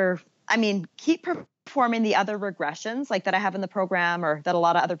the other, keep performing the other regressions like that I have in the program or that a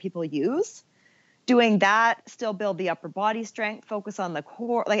lot of other people use. Doing that, still build the upper body strength, focus on the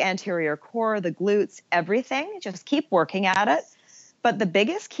core, like anterior core, the glutes, everything. Just keep working at it. But the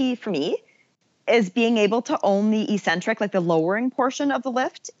biggest key for me is being able to own the eccentric, like the lowering portion of the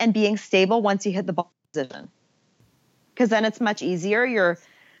lift, and being stable once you hit the ball position. Because then it's much easier.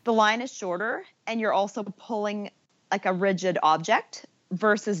 The line is shorter, and you're also pulling like a rigid object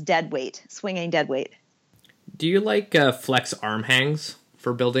versus dead weight, swinging dead weight. Do you like flex arm hangs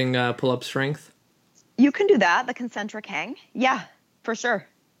for building pull-up strength? You can do that, the concentric hang. Yeah, for sure.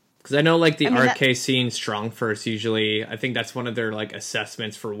 Because I know like the RK scene Strong First, usually, I think that's one of their like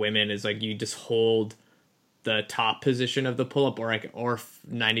assessments for women is like you just hold the top position of the pull-up or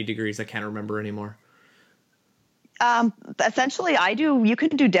 90 degrees. I can't remember anymore. Essentially, you can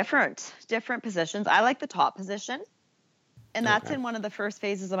do different positions. I like the top position. And that's in one of the first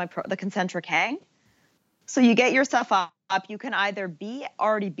phases of the concentric hang. So you get yourself up. You can either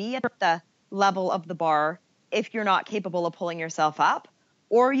already be at the level of the bar if you're not capable of pulling yourself up,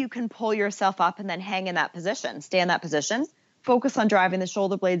 or you can pull yourself up and then hang in that position, stay in that position, focus on driving the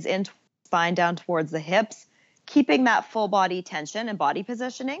shoulder blades in, spine down towards the hips, keeping that full body tension and body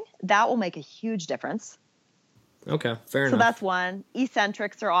positioning. That will make a huge difference. Okay, fair enough. So that's one.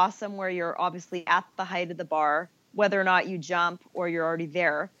 Eccentrics are awesome where you're obviously at the height of the bar, whether or not you jump or you're already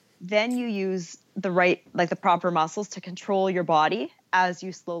there. Then you use the proper muscles to control your body as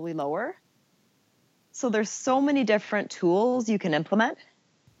you slowly lower. So there's so many different tools you can implement.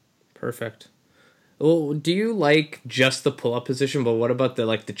 Perfect. Well, do you like just the pull-up position, but what about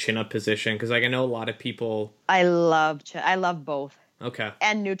the chin-up position? Because I know a lot of people... I love both. Okay.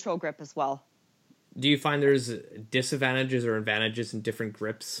 And neutral grip as well. Do you find there's disadvantages or advantages in different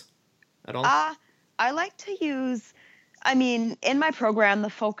grips at all? I like to use... in my program, the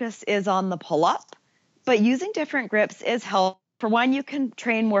focus is on the pull-up, but using different grips is helpful. For one, you can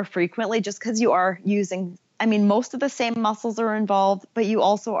train more frequently just because you are using, most of the same muscles are involved, but you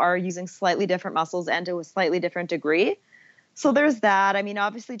also are using slightly different muscles and to a slightly different degree. So there's that.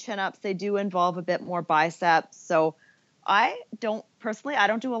 Obviously chin-ups, they do involve a bit more biceps. So I don't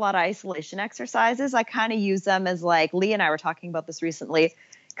do a lot of isolation exercises. I kind of use them as like, Lee and I were talking about this recently,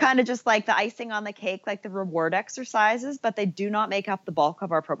 kind of just like the icing on the cake, like the reward exercises, but they do not make up the bulk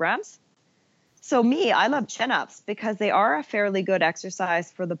of our programs. So I love chin-ups because they are a fairly good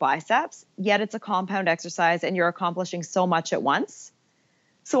exercise for the biceps, yet it's a compound exercise and you're accomplishing so much at once.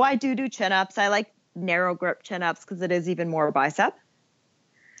 So I do chin-ups. I like narrow grip chin-ups because it is even more bicep.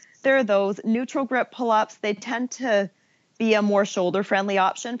 There are those neutral grip pull-ups. They tend to be a more shoulder-friendly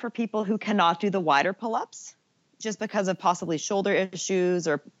option for people who cannot do the wider pull-ups just because of possibly shoulder issues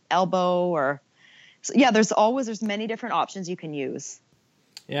or elbow or so yeah, there's many different options you can use.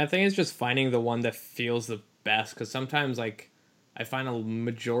 Yeah, I think it's just finding the one that feels the best, because sometimes like I find a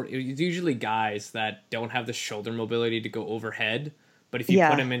majority, it's usually guys that don't have the shoulder mobility to go overhead, but if you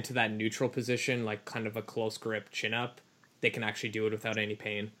put them into that neutral position, like kind of a close grip chin up, they can actually do it without any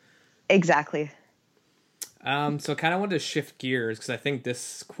pain. Exactly. So I kind of wanted to shift gears because I think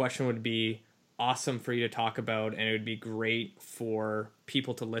this question would be awesome for you to talk about, and it would be great for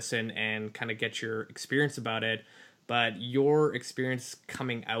people to listen and kind of get your experience about it. But your experience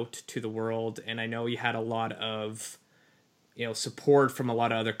coming out to the world, and I know you had a lot of, support from a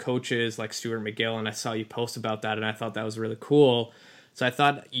lot of other coaches like Stuart McGill, and I saw you post about that, and I thought that was really cool. So I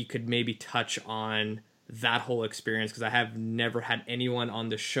thought you could maybe touch on that whole experience, because I have never had anyone on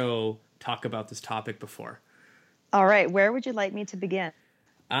the show talk about this topic before. All right, where would you like me to begin?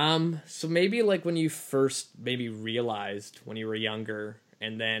 So maybe like when you first maybe realized when you were younger,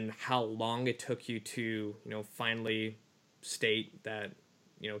 and then how long it took you to, finally state that,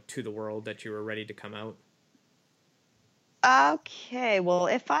 to the world that you were ready to come out. Okay, well,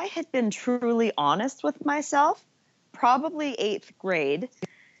 if I had been truly honest with myself, probably 8th grade.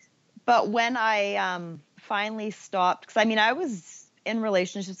 But when I finally stopped, because I was in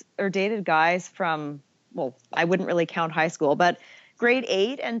relationships or dated guys from, well, I wouldn't really count high school, but grade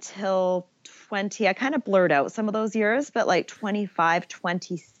 8 until 20, I kind of blurred out some of those years, but like 25,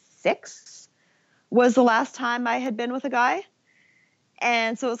 26 was the last time I had been with a guy.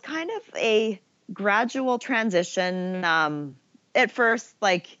 And so it was kind of a gradual transition. At first,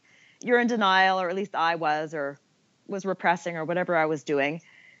 like, you're in denial, or at least I was, or was repressing or whatever I was doing.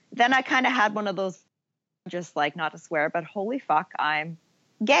 Then I kind of had one of those, just like, not to swear, but holy fuck, I'm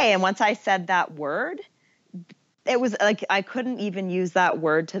gay. And once I said that word, it was like I couldn't even use that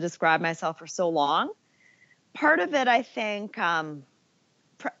word to describe myself for so long. Part of it, I think,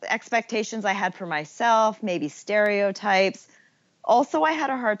 expectations I had for myself, maybe stereotypes. Also, I had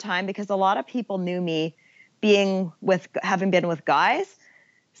a hard time because a lot of people knew me having been with guys.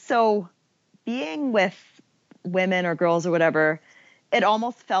 So being with women or girls or whatever, it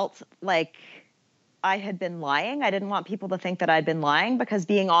almost felt like I had been lying. I didn't want people to think that I'd been lying, because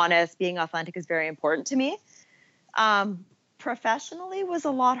being honest, being authentic is very important to me. Professionally was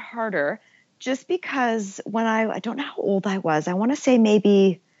a lot harder, just because when I don't know how old I was. I want to say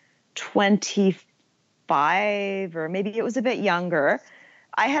maybe 25, or maybe it was a bit younger.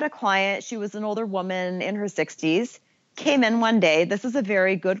 I had a client. She was an older woman in her 60s, came in one day. This is a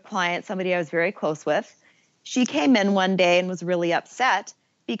very good client, somebody I was very close with. She came in one day and was really upset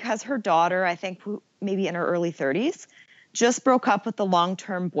because her daughter, I think maybe in her early 30s, just broke up with a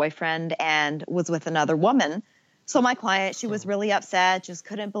long-term boyfriend and was with another woman. So my client, she was really upset, just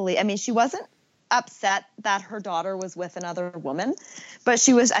couldn't believe. She wasn't upset that her daughter was with another woman, but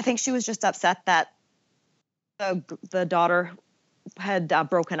I think she was just upset that the daughter had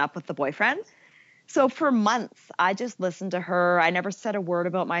broken up with the boyfriend. So for months, I just listened to her. I never said a word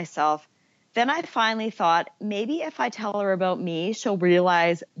about myself. Then I finally thought, maybe if I tell her about me, she'll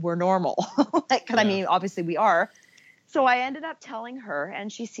realize we're normal. Obviously we are. So I ended up telling her,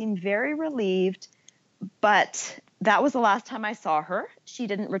 and she seemed very relieved. But that was the last time I saw her. She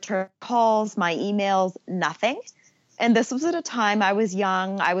didn't return calls, my emails, nothing. And this was at a time I was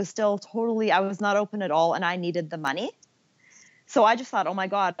young. I was not open at all, and I needed the money. So I just thought, oh my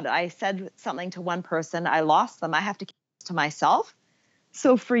God, I said something to one person, I lost them. I have to keep this to myself.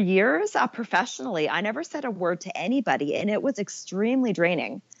 So for years, professionally, I never said a word to anybody, and it was extremely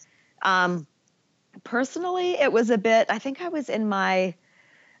draining. Personally, it was a bit, I think I was in my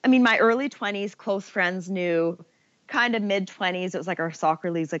early 20s, close friends knew. Kind of mid-20s, it was like our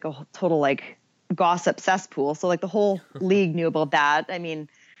soccer league's like a total like gossip cesspool. So like the whole league knew about that.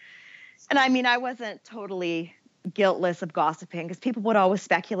 I wasn't totally guiltless of gossiping, because people would always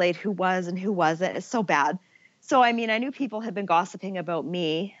speculate who was and who wasn't. It's so bad. So, I knew people had been gossiping about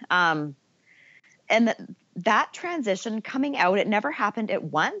me. And that transition coming out, it never happened at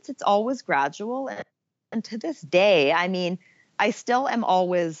once. It's always gradual. And to this day, I still am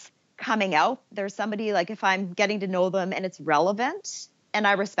always coming out. There's somebody, like, if I'm getting to know them and it's relevant and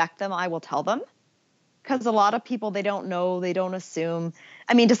I respect them, I will tell them. Because a lot of people, they don't know, they don't assume.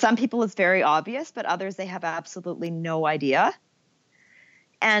 To some people it's very obvious, but others, they have absolutely no idea.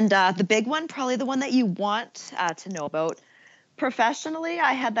 And the big one, probably the one that you want to know about, professionally,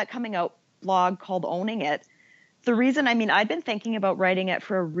 I had that coming out blog called Owning It. The reason, I'd been thinking about writing it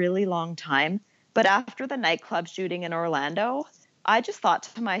for a really long time, But after the nightclub shooting in Orlando, I just thought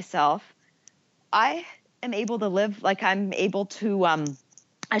to myself, I am able to live like I'm able to,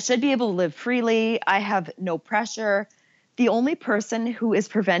 I should be able to live freely. I have no pressure. The only person who is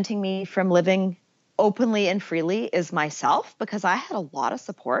preventing me from living openly and freely is myself, because I had a lot of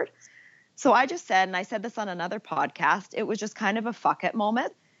support. So I just said, and I said this on another podcast, it was just kind of a fuck it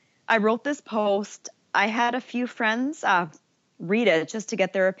moment. I wrote this post. I had a few friends read it just to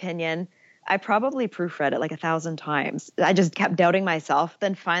get their opinion. I probably proofread it like 1,000 times. I just kept doubting myself.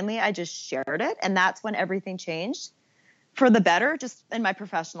 Then finally, I just shared it. And that's when everything changed for the better, just in my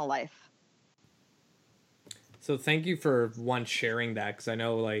professional life. So thank you for sharing that, because I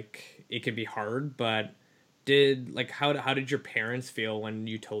know like it can be hard, but how did your parents feel when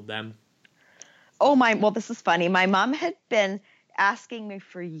you told them? Well, this is funny. My mom had been asking me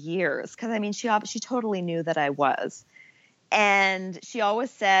for years, because I mean, she totally knew that I was. And she always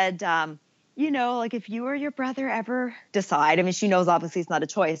said, like if you or your brother ever decide, I mean, she knows obviously it's not a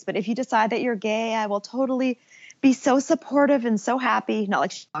choice, but if you decide that you're gay, I will totally be so supportive and so happy. Not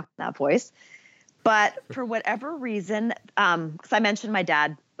like she talked in that voice, but for whatever reason, because I mentioned my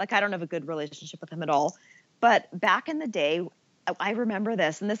dad, like I don't have a good relationship with him at all. But back in the day, I remember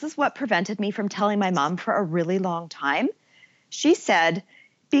this, and this is what prevented me from telling my mom for a really long time. She said,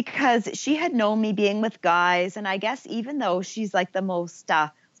 because she had known me being with guys, and I guess even though she's like the most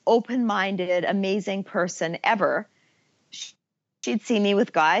open-minded, amazing person ever, she'd see me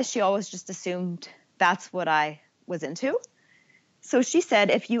with guys. She always just assumed that's what I was into. So she said,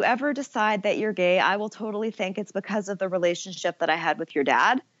 if you ever decide that you're gay, I will totally think it's because of the relationship that I had with your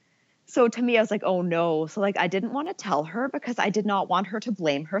dad. So to me, I was like, oh no. So like, I didn't want to tell her because I did not want her to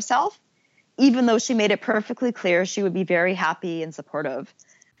blame herself, even though she made it perfectly clear she would be very happy and supportive.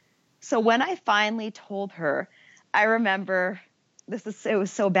 So when I finally told her, I remember it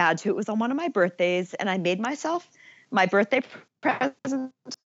was so bad too. It was on one of my birthdays, and I made myself my birthday present.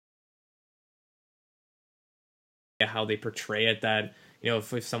 How they portray it, that,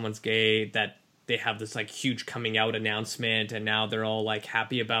 if someone's gay, that they have this like huge coming out announcement and now they're all like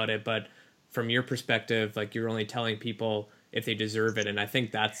happy about it. But from your perspective, like you're only telling people if they deserve it. And I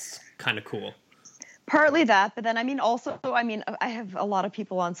think that's kind of cool. Partly that, but then I have a lot of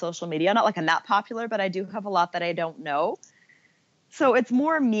people on social media. Not like I'm that popular, but I do have a lot that I don't know. So it's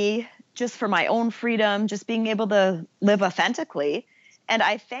more me just for my own freedom, just being able to live authentically. And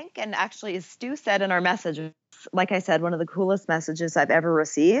I think, and actually as Stu said in our message, like I said, one of the coolest messages I've ever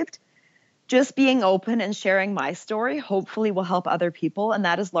received, just being open and sharing my story hopefully will help other people. And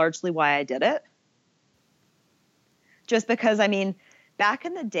that is largely why I did it. Just because, I mean, back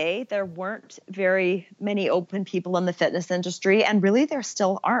in the day, there weren't very many open people in the fitness industry, and really there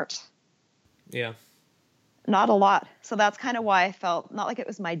still aren't. Yeah. Not a lot. So that's kind of why I felt not like it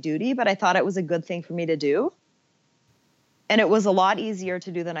was my duty, but I thought it was a good thing for me to do. And it was a lot easier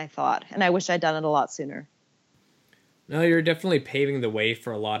to do than I thought. And I wish I'd done it a lot sooner. No, you're definitely paving the way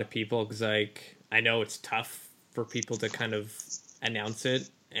for a lot of people, because like I know it's tough for people to kind of announce it,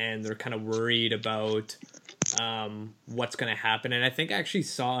 and they're kind of worried about what's going to happen. And I think I actually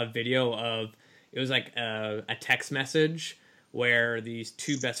saw a video of, it was like a text message where these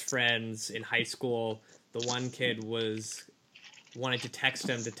two best friends in high school, the one kid wanted to text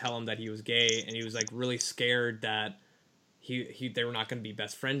him to tell him that he was gay, and he was like really scared that they were not going to be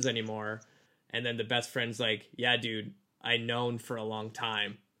best friends anymore. And then the best friend's like, yeah, dude, I known for a long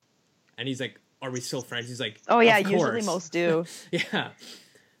time. And he's like, are we still friends? He's like, oh yeah, of course. Usually most do. Yeah.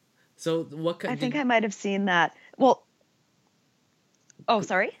 So I think I might have seen that. Well, oh,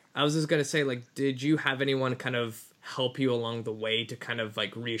 sorry. I was just going to say, like, did you have anyone kind of help you along the way to kind of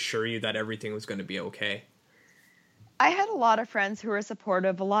like reassure you that everything was going to be okay? I had a lot of friends who were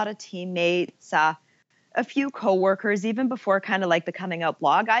supportive, a lot of teammates, a few coworkers, even before kind of like the coming out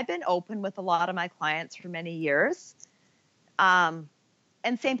blog. I've been open with a lot of my clients for many years.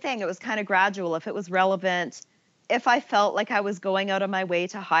 And same thing, it was kind of gradual. If it was relevant, if I felt like I was going out of my way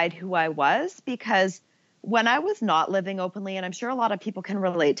to hide who I was, because when I was not living openly, and I'm sure a lot of people can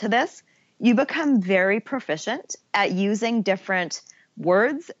relate to this, you become very proficient at using different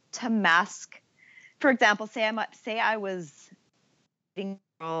words to mask. For example, say I was dating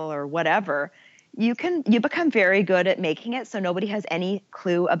a girl or whatever, you become very good at making it so nobody has any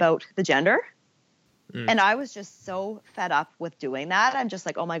clue about the gender. And I was just so fed up with doing that. I'm just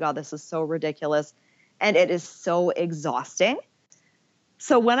like, oh my God, this is so ridiculous. And it is so exhausting.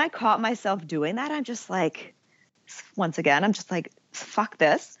 So when I caught myself doing that, I'm just like, once again, I'm just like, fuck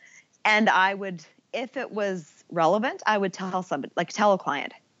this. And I would, if it was relevant, I would tell somebody, like tell a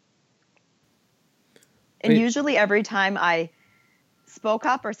client. And usually every time I spoke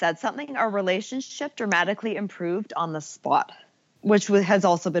up or said something, our relationship dramatically improved on the spot, which has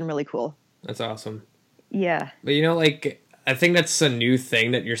also been really cool. That's awesome. Yeah. But you know, like, I think that's a new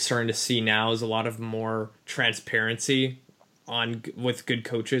thing that you're starting to see now is a lot of more transparency with good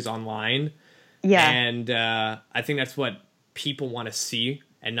coaches online. Yeah. And I think that's what people want to see,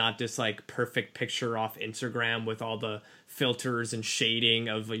 and not just like perfect picture off Instagram with all the filters and shading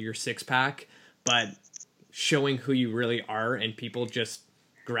of your six pack, but showing who you really are, and people just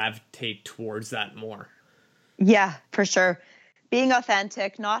gravitate towards that more. Yeah, for sure. Being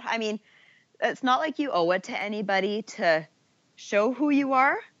authentic, it's not like you owe it to anybody to show who you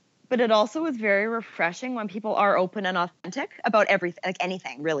are, but it also is very refreshing when people are open and authentic about everything, like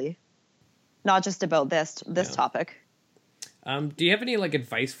anything really, not just about this topic. Do you have any like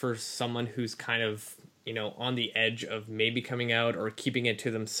advice for someone who's kind of, you know, on the edge of maybe coming out or keeping it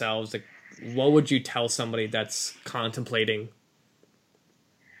to themselves? Like, what would you tell somebody that's contemplating?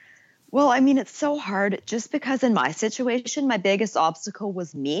 Well, I mean, it's so hard just because in my situation, my biggest obstacle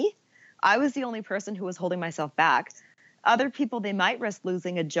was me. I was the only person who was holding myself back. Other people, they might risk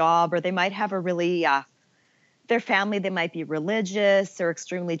losing a job, or they might have their family, they might be religious or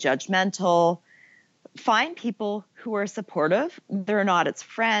extremely judgmental. Find people who are supportive, whether or not it's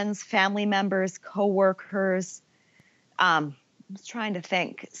friends, family members, coworkers. I was trying to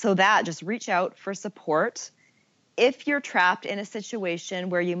think. So just reach out for support. If you're trapped in a situation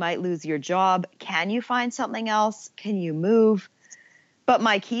where you might lose your job, can you find something else? Can you move? But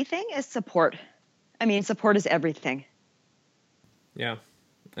my key thing is support. I mean, support is everything. Yeah,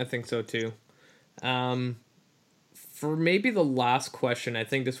 I think so too. For maybe the last question, I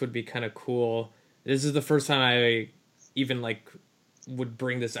think this would be kind of cool. This is the first time I even would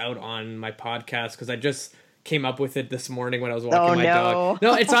bring this out on my podcast, because I just came up with it this morning when I was walking my dog.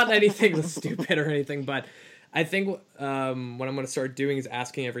 No, it's not anything stupid or anything, but I think what I'm going to start doing is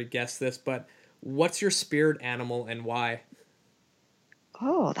asking every guest this, but what's your spirit animal and why?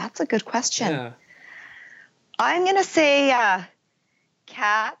 Oh, that's a good question. Yeah. I'm going to say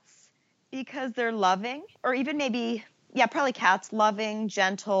cats, because they're loving, or even maybe, probably cats, loving,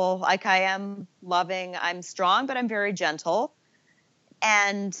 gentle. Like I am loving, I'm strong, but I'm very gentle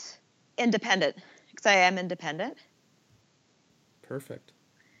and independent, because I am independent. Perfect.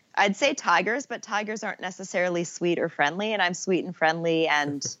 I'd say tigers, but tigers aren't necessarily sweet or friendly, and I'm sweet and friendly,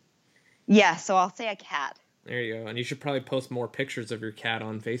 and so I'll say a cat. There you go. And you should probably post more pictures of your cat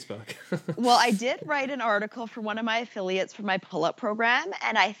on Facebook. Well, I did write an article for one of my affiliates for my pull-up program,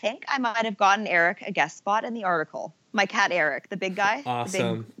 and I think I might have gotten Eric a guest spot in the article. My cat, Eric, the big guy.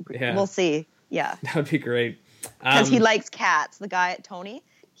 Awesome. Yeah. We'll see. Yeah. That would be great. Because he likes cats. The guy, Tony,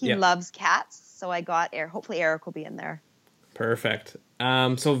 he loves cats. So I got Eric. Hopefully Eric will be in there. Perfect.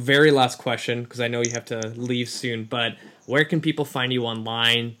 So very last question, because I know you have to leave soon, but where can people find you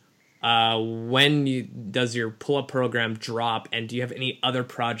online? When does your pull-up program drop, and do you have any other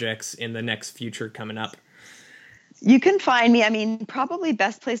projects in the next future coming up? You can find me. I mean, probably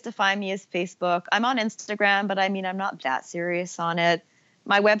best place to find me is Facebook. I'm on Instagram, but I mean, I'm not that serious on it.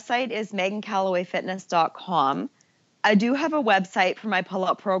 My website is megancallawayfitness.com. I do have a website for my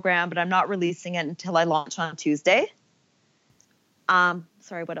pull-up program, but I'm not releasing it until I launch on Tuesday.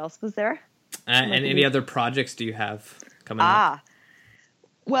 Sorry, what else was there? And any other projects do you have coming up?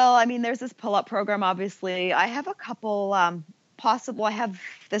 Well, I mean, there's this pull-up program, obviously. I have a couple I have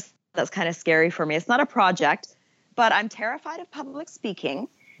this that's kind of scary for me. It's not a project, but I'm terrified of public speaking,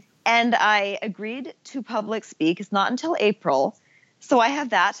 and I agreed to public speak. It's not until April, so I have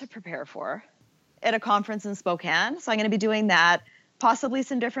that to prepare for at a conference in Spokane. So I'm going to be doing that, possibly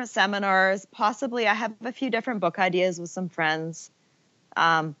some different seminars, possibly I have a few different book ideas with some friends.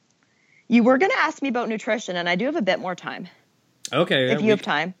 You were going to ask me about nutrition, and I do have a bit more time. Okay. If you have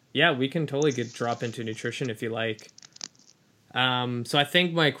time. Yeah, we can totally drop into nutrition if you like. So I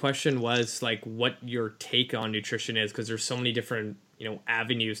think my question was what your take on nutrition is, because there's so many different,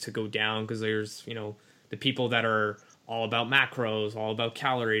 avenues to go down, because there's, the people that are all about macros, all about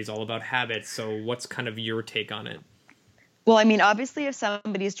calories, all about habits. So what's kind of your take on it? Well, I mean, obviously if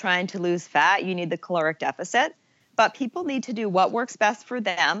somebody's trying to lose fat, you need the caloric deficit, but people need to do what works best for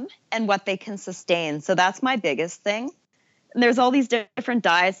them and what they can sustain. So that's my biggest thing. And there's all these different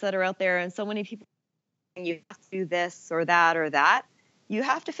diets that are out there, and so many people you have to do this or that or that. You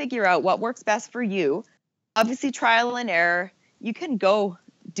have to figure out what works best for you. Obviously, trial and error. You can go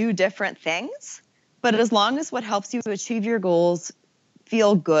do different things, but as long as what helps you to achieve your goals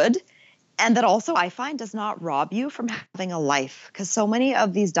feel good, and that also I find does not rob you from having a life, because so many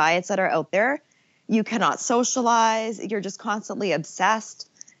of these diets that are out there, you cannot socialize. You're just constantly obsessed.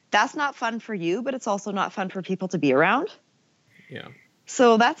 That's not fun for you, but it's also not fun for people to be around. Yeah.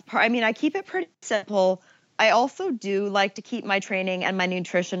 So that's part. I mean, I keep it pretty simple. I also do like to keep my training and my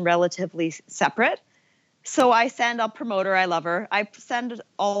nutrition relatively separate. So I'll promote her. I love her. I send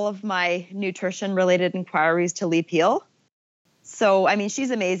all of my nutrition related inquiries to Lee Peel. So, I mean,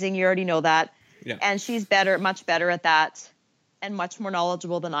 she's amazing. You already know that. Yeah. And she's much better at that and much more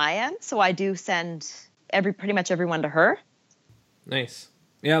knowledgeable than I am. So I do send pretty much everyone to her. Nice.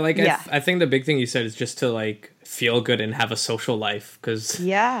 Yeah, like Yeah. I think the big thing you said is just to like feel good and have a social life, because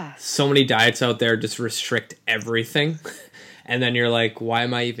Yeah. so many diets out there just restrict everything. And then you're like, why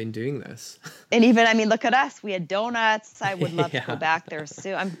am I even doing this? And even, I mean, look at us. We had donuts. I would love Yeah. to go back there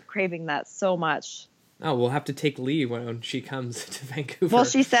soon. I'm craving that so much. Oh, we'll have to take Lee when she comes to Vancouver. Well,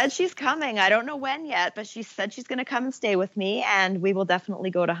 she said she's coming. I don't know when yet, but she said she's going to come and stay with me, and we will definitely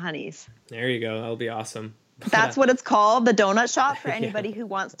go to Honey's. There you go. That'll be awesome. That's what it's called, the donut shop, for anybody who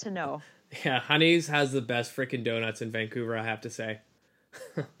wants to know. Yeah, Honey's has the best freaking donuts in Vancouver, I have to say.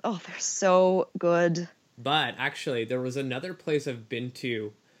 Oh, they're so good. But actually, there was another place I've been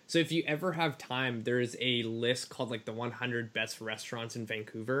to. So if you ever have time, there is a list called like the 100 best restaurants in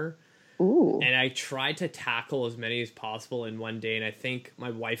Vancouver. Ooh. And I tried to tackle as many as possible in one day. And I think my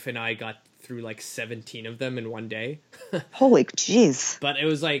wife and I got through like 17 of them in one day. Holy jeez. But it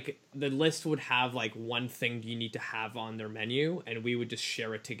was like the list would have like one thing you need to have on their menu, and we would just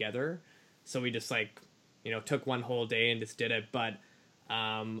share it together. So we just like, took one whole day and just did it. But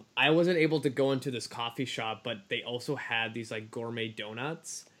I wasn't able to go into this coffee shop, but they also had these like gourmet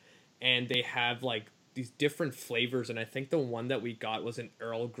donuts, and they have like these different flavors. And I think the one that we got was an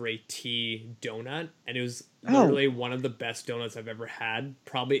Earl Grey tea donut, and it was literally one of the best donuts I've ever had,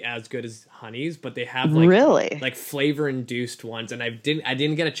 probably as good as Honey's. But they have like flavor induced ones, and I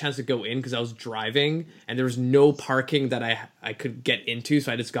didn't get a chance to go in because I was driving and there was no parking that I could get into,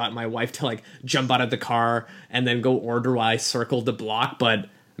 so I just got my wife to like jump out of the car and then go order while I circled the block. But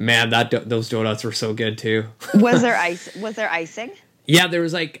man, those donuts were so good too. Was there icing? Yeah, there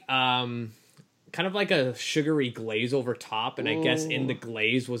was like kind of like a sugary glaze over top, and I guess in the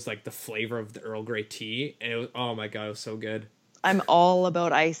glaze was like the flavor of the Earl Grey tea, and it was, oh my god, it was so good. I'm all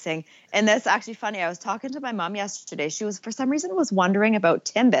about icing. And that's actually funny. I was talking to my mom yesterday. She was, for some reason, was wondering about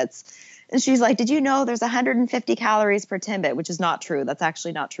Timbits. And she's like, did you know there's 150 calories per Timbit, which is not true. That's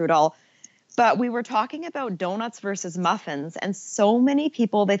actually not true at all. But we were talking about donuts versus muffins, and so many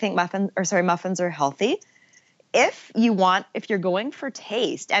people, they think muffins are healthy. If you're going for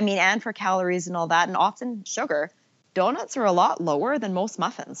taste, I mean, and for calories and all that, and often sugar, donuts are a lot lower than most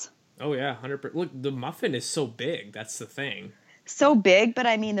muffins. Oh yeah, 100%. Look, the muffin is so big. That's the thing. So big, but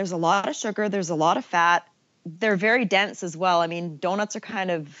I mean, there's a lot of sugar. There's a lot of fat. They're very dense as well. I mean, donuts are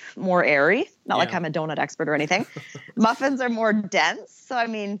kind of more airy. Not like I'm a donut expert or anything. Muffins are more dense. So, I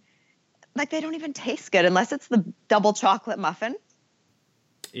mean, like they don't even taste good unless it's the double chocolate muffin,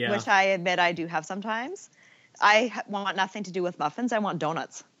 which I admit I do have sometimes. I want nothing to do with muffins. I want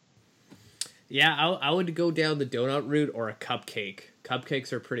donuts. Yeah, I would go down the donut route or a cupcake.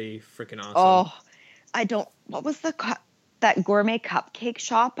 Cupcakes are pretty freaking awesome. Oh, what was that gourmet cupcake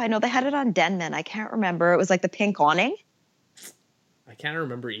shop? I know they had it on Denman. I can't remember. It was like the pink awning. I can't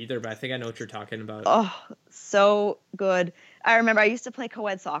remember either, but I think I know what you're talking about. Oh, so good. I remember I used to play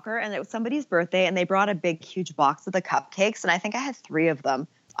co-ed soccer, and it was somebody's birthday, and they brought a big, huge box of the cupcakes, and I think I had 3 of them.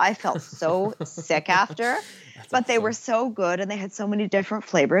 I felt so sick after, but they were so good, and they had so many different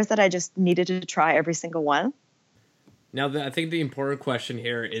flavors that I just needed to try every single one. Now, I think the important question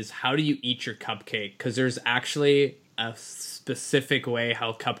here is, how do you eat your cupcake? Because there's actually a specific way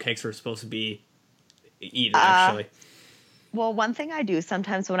how cupcakes are supposed to be eaten, actually. Well, one thing I do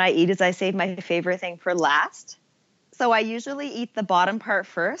sometimes when I eat is I save my favorite thing for last. So I usually eat the bottom part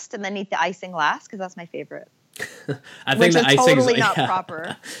first and then eat the icing last because that's my favorite. I think the icing's totally not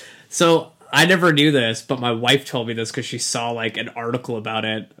proper. So I never knew this, but my wife told me this because she saw like an article about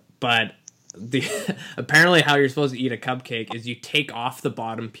it. But apparently how you're supposed to eat a cupcake is you take off the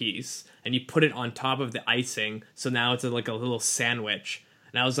bottom piece and you put it on top of the icing. So now it's like a little sandwich.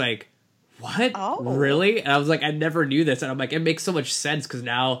 And I was like, what? Oh. Really? And I was like, I never knew this. And I'm like, it makes so much sense because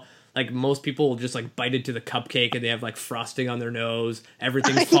now like most people will just like bite into the cupcake and they have like frosting on their nose.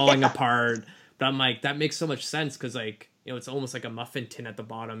 Everything's falling apart. But I'm like, that makes so much sense because like, it's almost like a muffin tin at the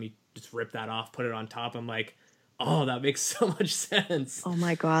bottom. You just rip that off, put it on top. I'm like, oh, that makes so much sense. Oh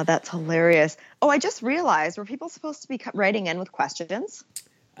my God, that's hilarious. Oh, I just realized, were people supposed to be writing in with questions?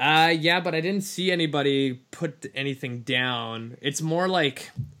 Yeah, but I didn't see anybody put anything down. It's more like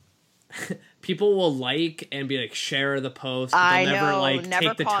people will like and be like, share the post, but they'll never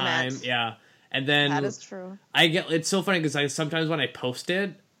take the comment. time. Yeah. And then that is true. It's so funny because sometimes when I post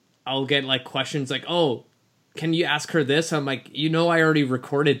it, I'll get like questions like, oh, can you ask her this? I'm like, I already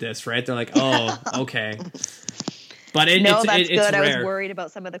recorded this, right? They're like, oh, okay. But that's it's good. rare. I was worried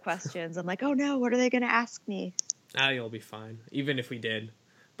about some of the questions. I'm like, oh no, what are they going to ask me? You'll be fine, even if we did.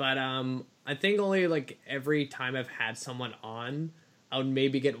 But I think only like every time I've had someone on, I would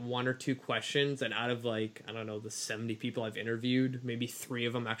maybe get 1 or 2 questions, and out of like, I don't know, the 70 people I've interviewed, maybe 3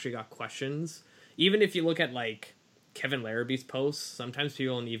 of them actually got questions. Even if you look at like Kevin Larrabee's posts, sometimes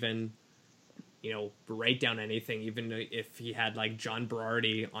people don't even, write down anything, even if he had like John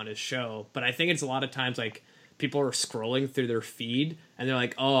Berardi on his show. But I think it's a lot of times like people are scrolling through their feed and they're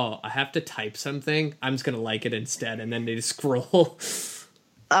like, oh, I have to type something, I'm just going to like it instead. And then they just scroll.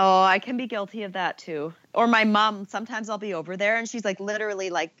 Oh, I can be guilty of that too. Or my mom, sometimes I'll be over there and she's like literally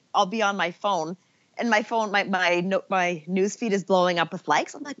like, I'll be on my phone and my phone, my news feed is blowing up with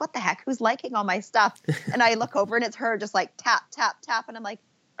likes. I'm like, what the heck? Who's liking all my stuff? And I look over and it's her just like tap, tap, tap. And I'm like,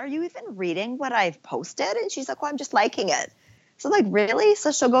 are you even reading what I've posted? And she's like, well, I'm just liking it. So like, really?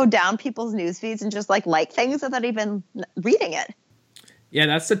 So she'll go down people's news feeds and just like things without even reading it. Yeah,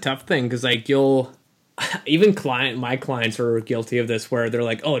 that's the tough thing. Cause like even my clients are guilty of this where they're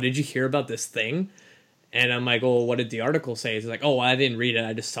like, oh, did you hear about this thing? And I'm like, oh, what did the article say? It's like, oh, I didn't read it.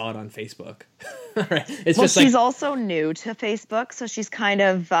 I just saw it on Facebook. Right. It's well, just she's also new to Facebook. So she's kind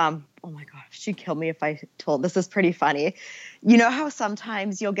of, oh my gosh, she'd kill me if I told, this is pretty funny. You know how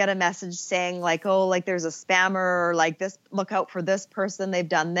sometimes you'll get a message saying like, oh, like there's a spammer or like this, look out for this person. They've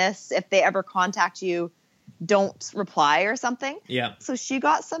done this. If they ever contact you, don't reply or something. Yeah. So she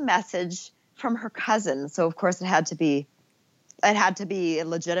got some message from her cousin. So of course it had to be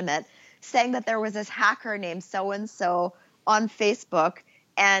legitimate, saying that there was this hacker named so-and-so on Facebook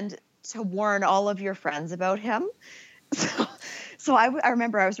and to warn all of your friends about him. So I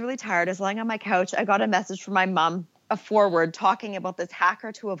remember I was really tired. I was lying on my couch. I got a message from my mom, a forward talking about this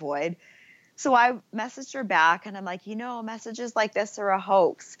hacker to avoid. So I messaged her back and I'm like, messages like this are a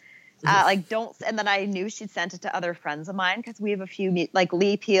hoax. Don't. And then I knew she'd sent it to other friends of mine because we have a few, like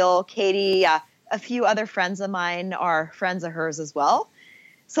Lee Peel, Katie, a few other friends of mine are friends of hers as well.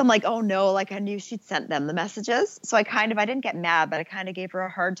 So I'm like, oh no, like I knew she'd sent them the messages. So I didn't get mad, but I kind of gave her a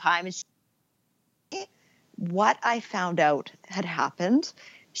hard time. And what I found out had happened,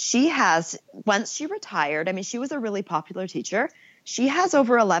 once she retired, I mean, she was a really popular teacher. She has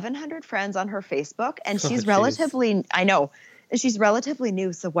over 1,100 friends on her Facebook and she's she's relatively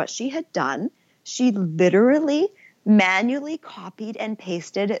new. So what she had done, she literally manually copied and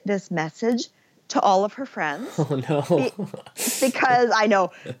pasted this message to all of her friends. Oh no.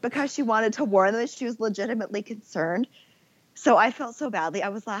 because she wanted to warn them. She was legitimately concerned. So I felt so badly. I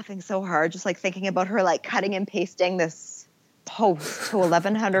was laughing so hard, just like thinking about her, like cutting and pasting this post to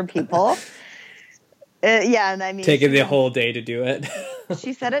 1,100 people. And I mean, taking the whole day to do it.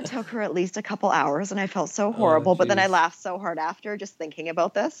 She said it took her at least a couple hours and I felt so horrible, but then I laughed so hard after just thinking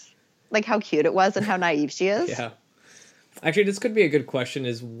about this, like how cute it was and how naive she is. Yeah. Actually, this could be a good question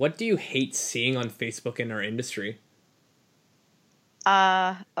is what do you hate seeing on Facebook in our industry?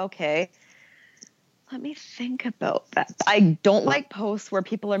 Okay. Let me think about that. I don't like posts where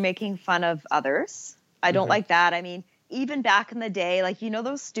people are making fun of others. I don't like that. I mean, even back in the day, like,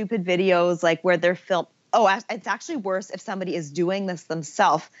 those stupid videos, like where they're it's actually worse if somebody is doing this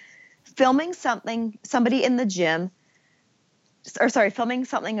themselves, filming somebody in the gym, filming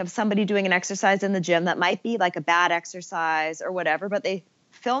something of somebody doing an exercise in the gym that might be like a bad exercise or whatever, but they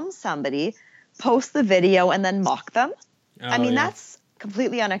film somebody, post the video, and then mock them. That's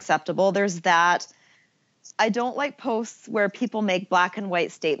completely unacceptable. There's that. I don't like posts where people make black and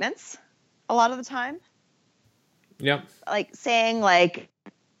white statements a lot of the time. Yep. Like saying like,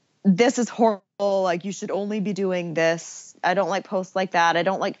 this is horrible, like you should only be doing this. I don't like posts like that. I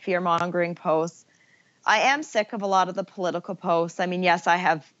don't like fear-mongering posts. I am sick of a lot of the political posts. I mean, yes, I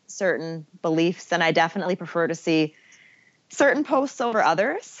have certain beliefs and I definitely prefer to see certain posts over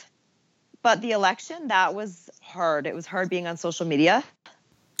others. But the election, that was hard. It was hard being on social media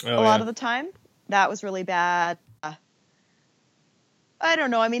a lot of the time. That was really bad. I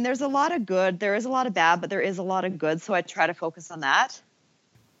don't know. I mean, there's a lot of good. There is a lot of bad, but there is a lot of good. So I try to focus on that.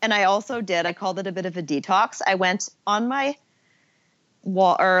 And I also I called it a bit of a detox. I went on my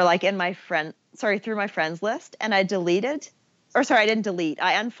wall or like in my through my friends list and I didn't delete.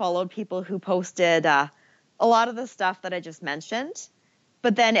 I unfollowed people who posted a lot of the stuff that I just mentioned.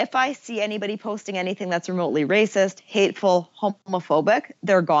 But then if I see anybody posting anything that's remotely racist, hateful, homophobic,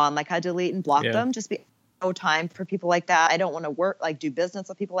 they're gone. Like I delete and block them. Just no time for people like that. I don't want to do business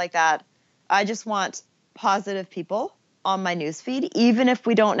with people like that. I just want positive people on my newsfeed, even if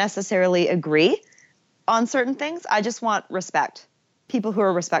we don't necessarily agree on certain things. I just want respect. People who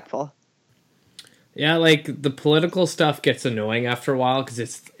are respectful. Yeah, like the political stuff gets annoying after a while because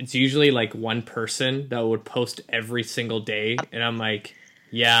it's usually like one person that would post every single day, and I'm like,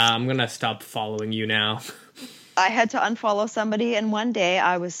 yeah, I'm gonna stop following you now. I had to unfollow somebody, and one day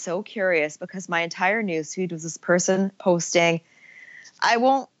I was so curious because my entire newsfeed was this person posting. I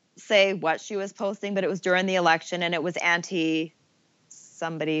won't say what she was posting, but it was during the election, and it was anti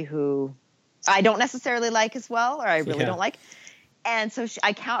somebody who I don't necessarily like as well, or I really don't like. And so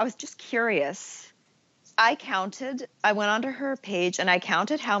I was just curious. I went onto her page and I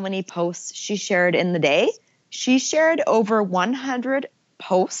counted how many posts she shared in the day. She shared over 100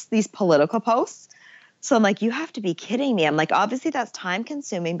 posts, these political posts. So I'm like, you have to be kidding me. I'm like, obviously that's time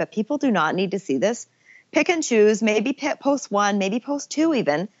consuming, but people do not need to see this. Pick and choose, maybe post one, maybe post two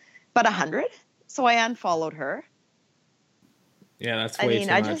even, but 100. So I unfollowed her. Yeah, that's way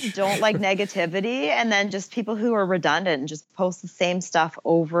too much. I just don't like negativity, and then just people who are redundant and just post the same stuff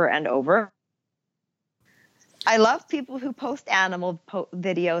over and over. I love people who post animal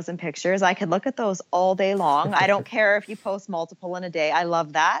videos and pictures. I could look at those all day long. I don't care if you post multiple in a day. I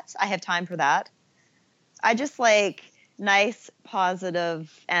love that. I have time for that. I just like nice,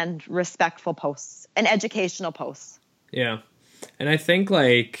 positive, and respectful posts and educational posts. Yeah. And I think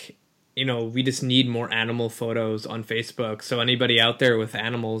like, you know, we just need more animal photos on Facebook. So anybody out there with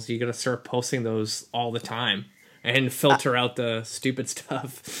animals, you got to start posting those all the time and filter out the stupid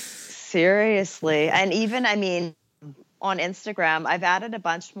stuff. Seriously. And even, on Instagram, I've added a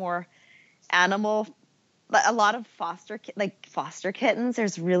bunch more a lot of foster kittens.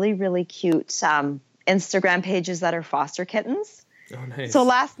 There's really, really cute Instagram pages that are foster kittens. Oh, nice. So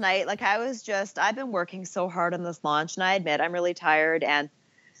last night, I've been working so hard on this launch, and I admit I'm really tired. And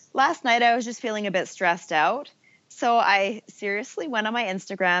last night I was just feeling a bit stressed out. So I seriously went on my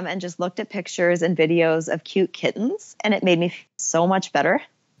Instagram and just looked at pictures and videos of cute kittens, and it made me feel so much better.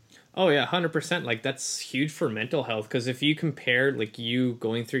 Oh yeah, 100%. Like that's huge for mental health, because if you compare like you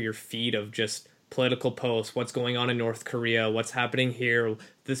going through your feed of just political posts, what's going on in North Korea, what's happening here,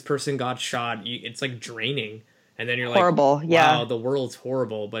 this person got shot, it's like draining. And then you're like, horrible, yeah. Wow, the world's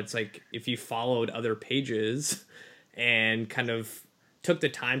horrible. But it's like if you followed other pages and kind of took the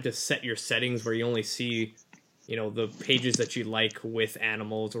time to set your settings where you only see, you know, the pages that you like with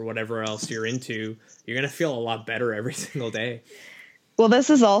animals or whatever else you're into, you're going to feel a lot better every single day. Well,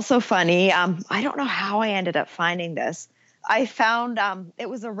 this is also funny. I don't know how I ended up finding this. I found it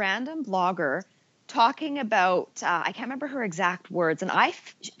was a random blogger talking about, I can't remember her exact words, and I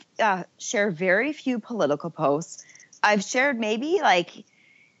share very few political posts. I've shared maybe like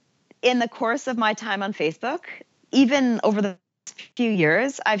in the course of my time on Facebook, even over the few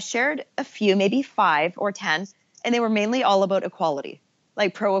years, I've shared a few, maybe 5 or 10, and they were mainly all about equality,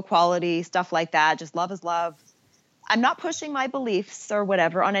 like pro-equality, stuff like that, just love is love. I'm not pushing my beliefs or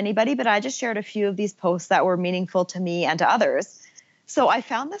whatever on anybody, but I just shared a few of these posts that were meaningful to me and to others. So I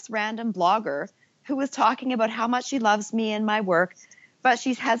found this random blogger who was talking about how much she loves me and my work, but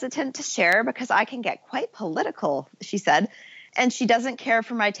she's hesitant to share because I can get quite political, she said. And she doesn't care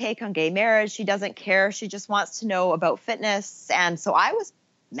for my take on gay marriage. She doesn't care. She just wants to know about fitness. And so I was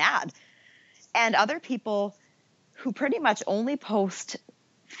mad. And other people who pretty much only post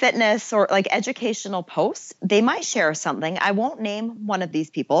fitness or like educational posts, they might share something. I won't name one of these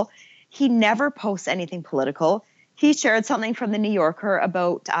people. He never posts anything political. He shared something from the New Yorker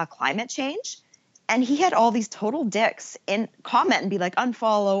about climate change. And he had all these total dicks in comment and be like,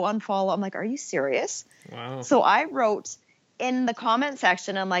 unfollow, unfollow. I'm like, are you serious? Wow. So I wrote in the comment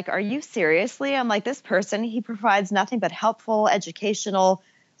section, I'm like, are you seriously? I'm like, this person, he provides nothing but helpful, educational,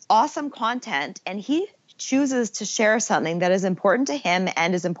 awesome content. And he chooses to share something that is important to him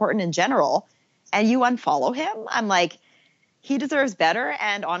and is important in general. And you unfollow him. I'm like, he deserves better.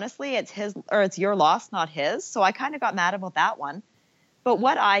 And honestly, it's your loss, not his. So I kind of got mad about that one. But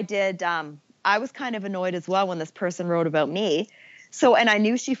what I did, I was kind of annoyed as well when this person wrote about me. So, and I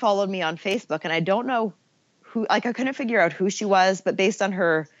knew she followed me on Facebook, and I don't know who, like I couldn't figure out who she was, but based on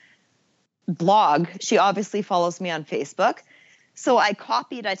her blog, she obviously follows me on Facebook. So I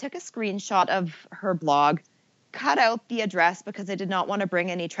took a screenshot of her blog, cut out the address because I did not want to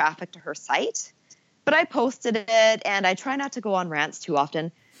bring any traffic to her site. But I posted it, and I try not to go on rants too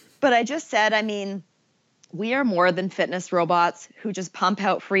often. But I just said, we are more than fitness robots who just pump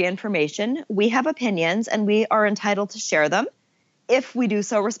out free information. We have opinions, and we are entitled to share them if we do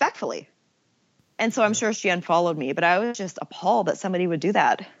so respectfully. And so I'm sure she unfollowed me, but I was just appalled that somebody would do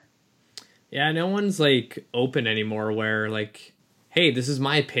that. Yeah, no one's like open anymore where like, hey, this is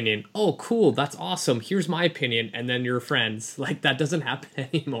my opinion. Oh, cool. That's awesome. Here's my opinion. And then you're friends. Like that doesn't happen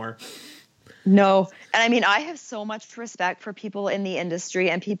anymore. No. And I have so much respect for people in the industry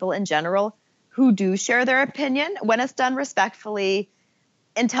and people in general who do share their opinion when it's done respectfully,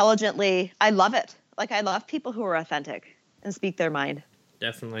 intelligently. I love it. Like, I love people who are authentic and speak their mind.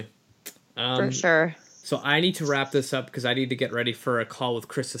 Definitely. For sure. So I need to wrap this up because I need to get ready for a call with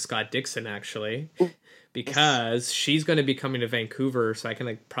Krista Scott Dixon, actually, because she's going to be coming to Vancouver. So I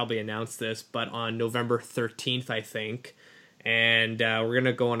can probably announce this, but on November 13th, I think. And we're going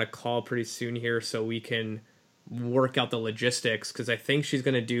to go on a call pretty soon here so we can work out the logistics, because I think she's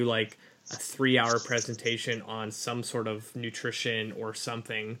going to do like a 3-hour presentation on some sort of nutrition or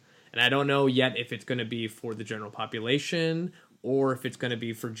something. And I don't know yet if it's going to be for the general population or if it's going to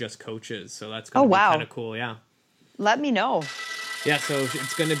be for just coaches. So that's going to be kind of cool. Yeah. Let me know. Yeah. So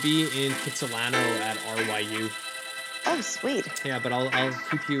it's going to be in Kitsilano at RYU. Oh, sweet. Yeah. But I'll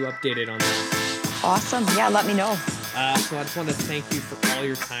keep you updated on that. Awesome. Yeah. Let me know. So I just want to thank you for all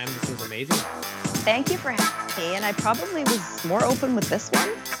your time. This was amazing. Thank you for having me. And I probably was more open with this one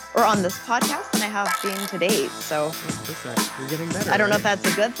or on this podcast than I have been to date. So you're getting better. I don't know if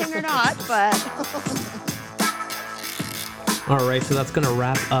that's a good thing or not, but. All right, so that's going to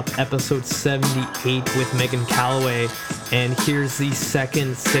wrap up episode 78 with Meghan Callaway. And here's the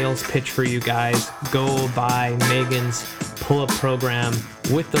second sales pitch for you guys. Go buy Meghan's pull-up program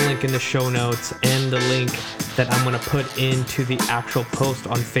with the link in the show notes and the link that I'm going to put into the actual post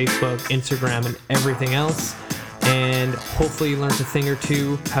on Facebook, Instagram, and everything else. And hopefully you learned a thing or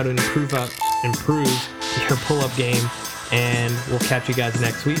two how to improve your pull-up game. And we'll catch you guys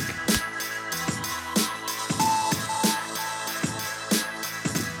next week.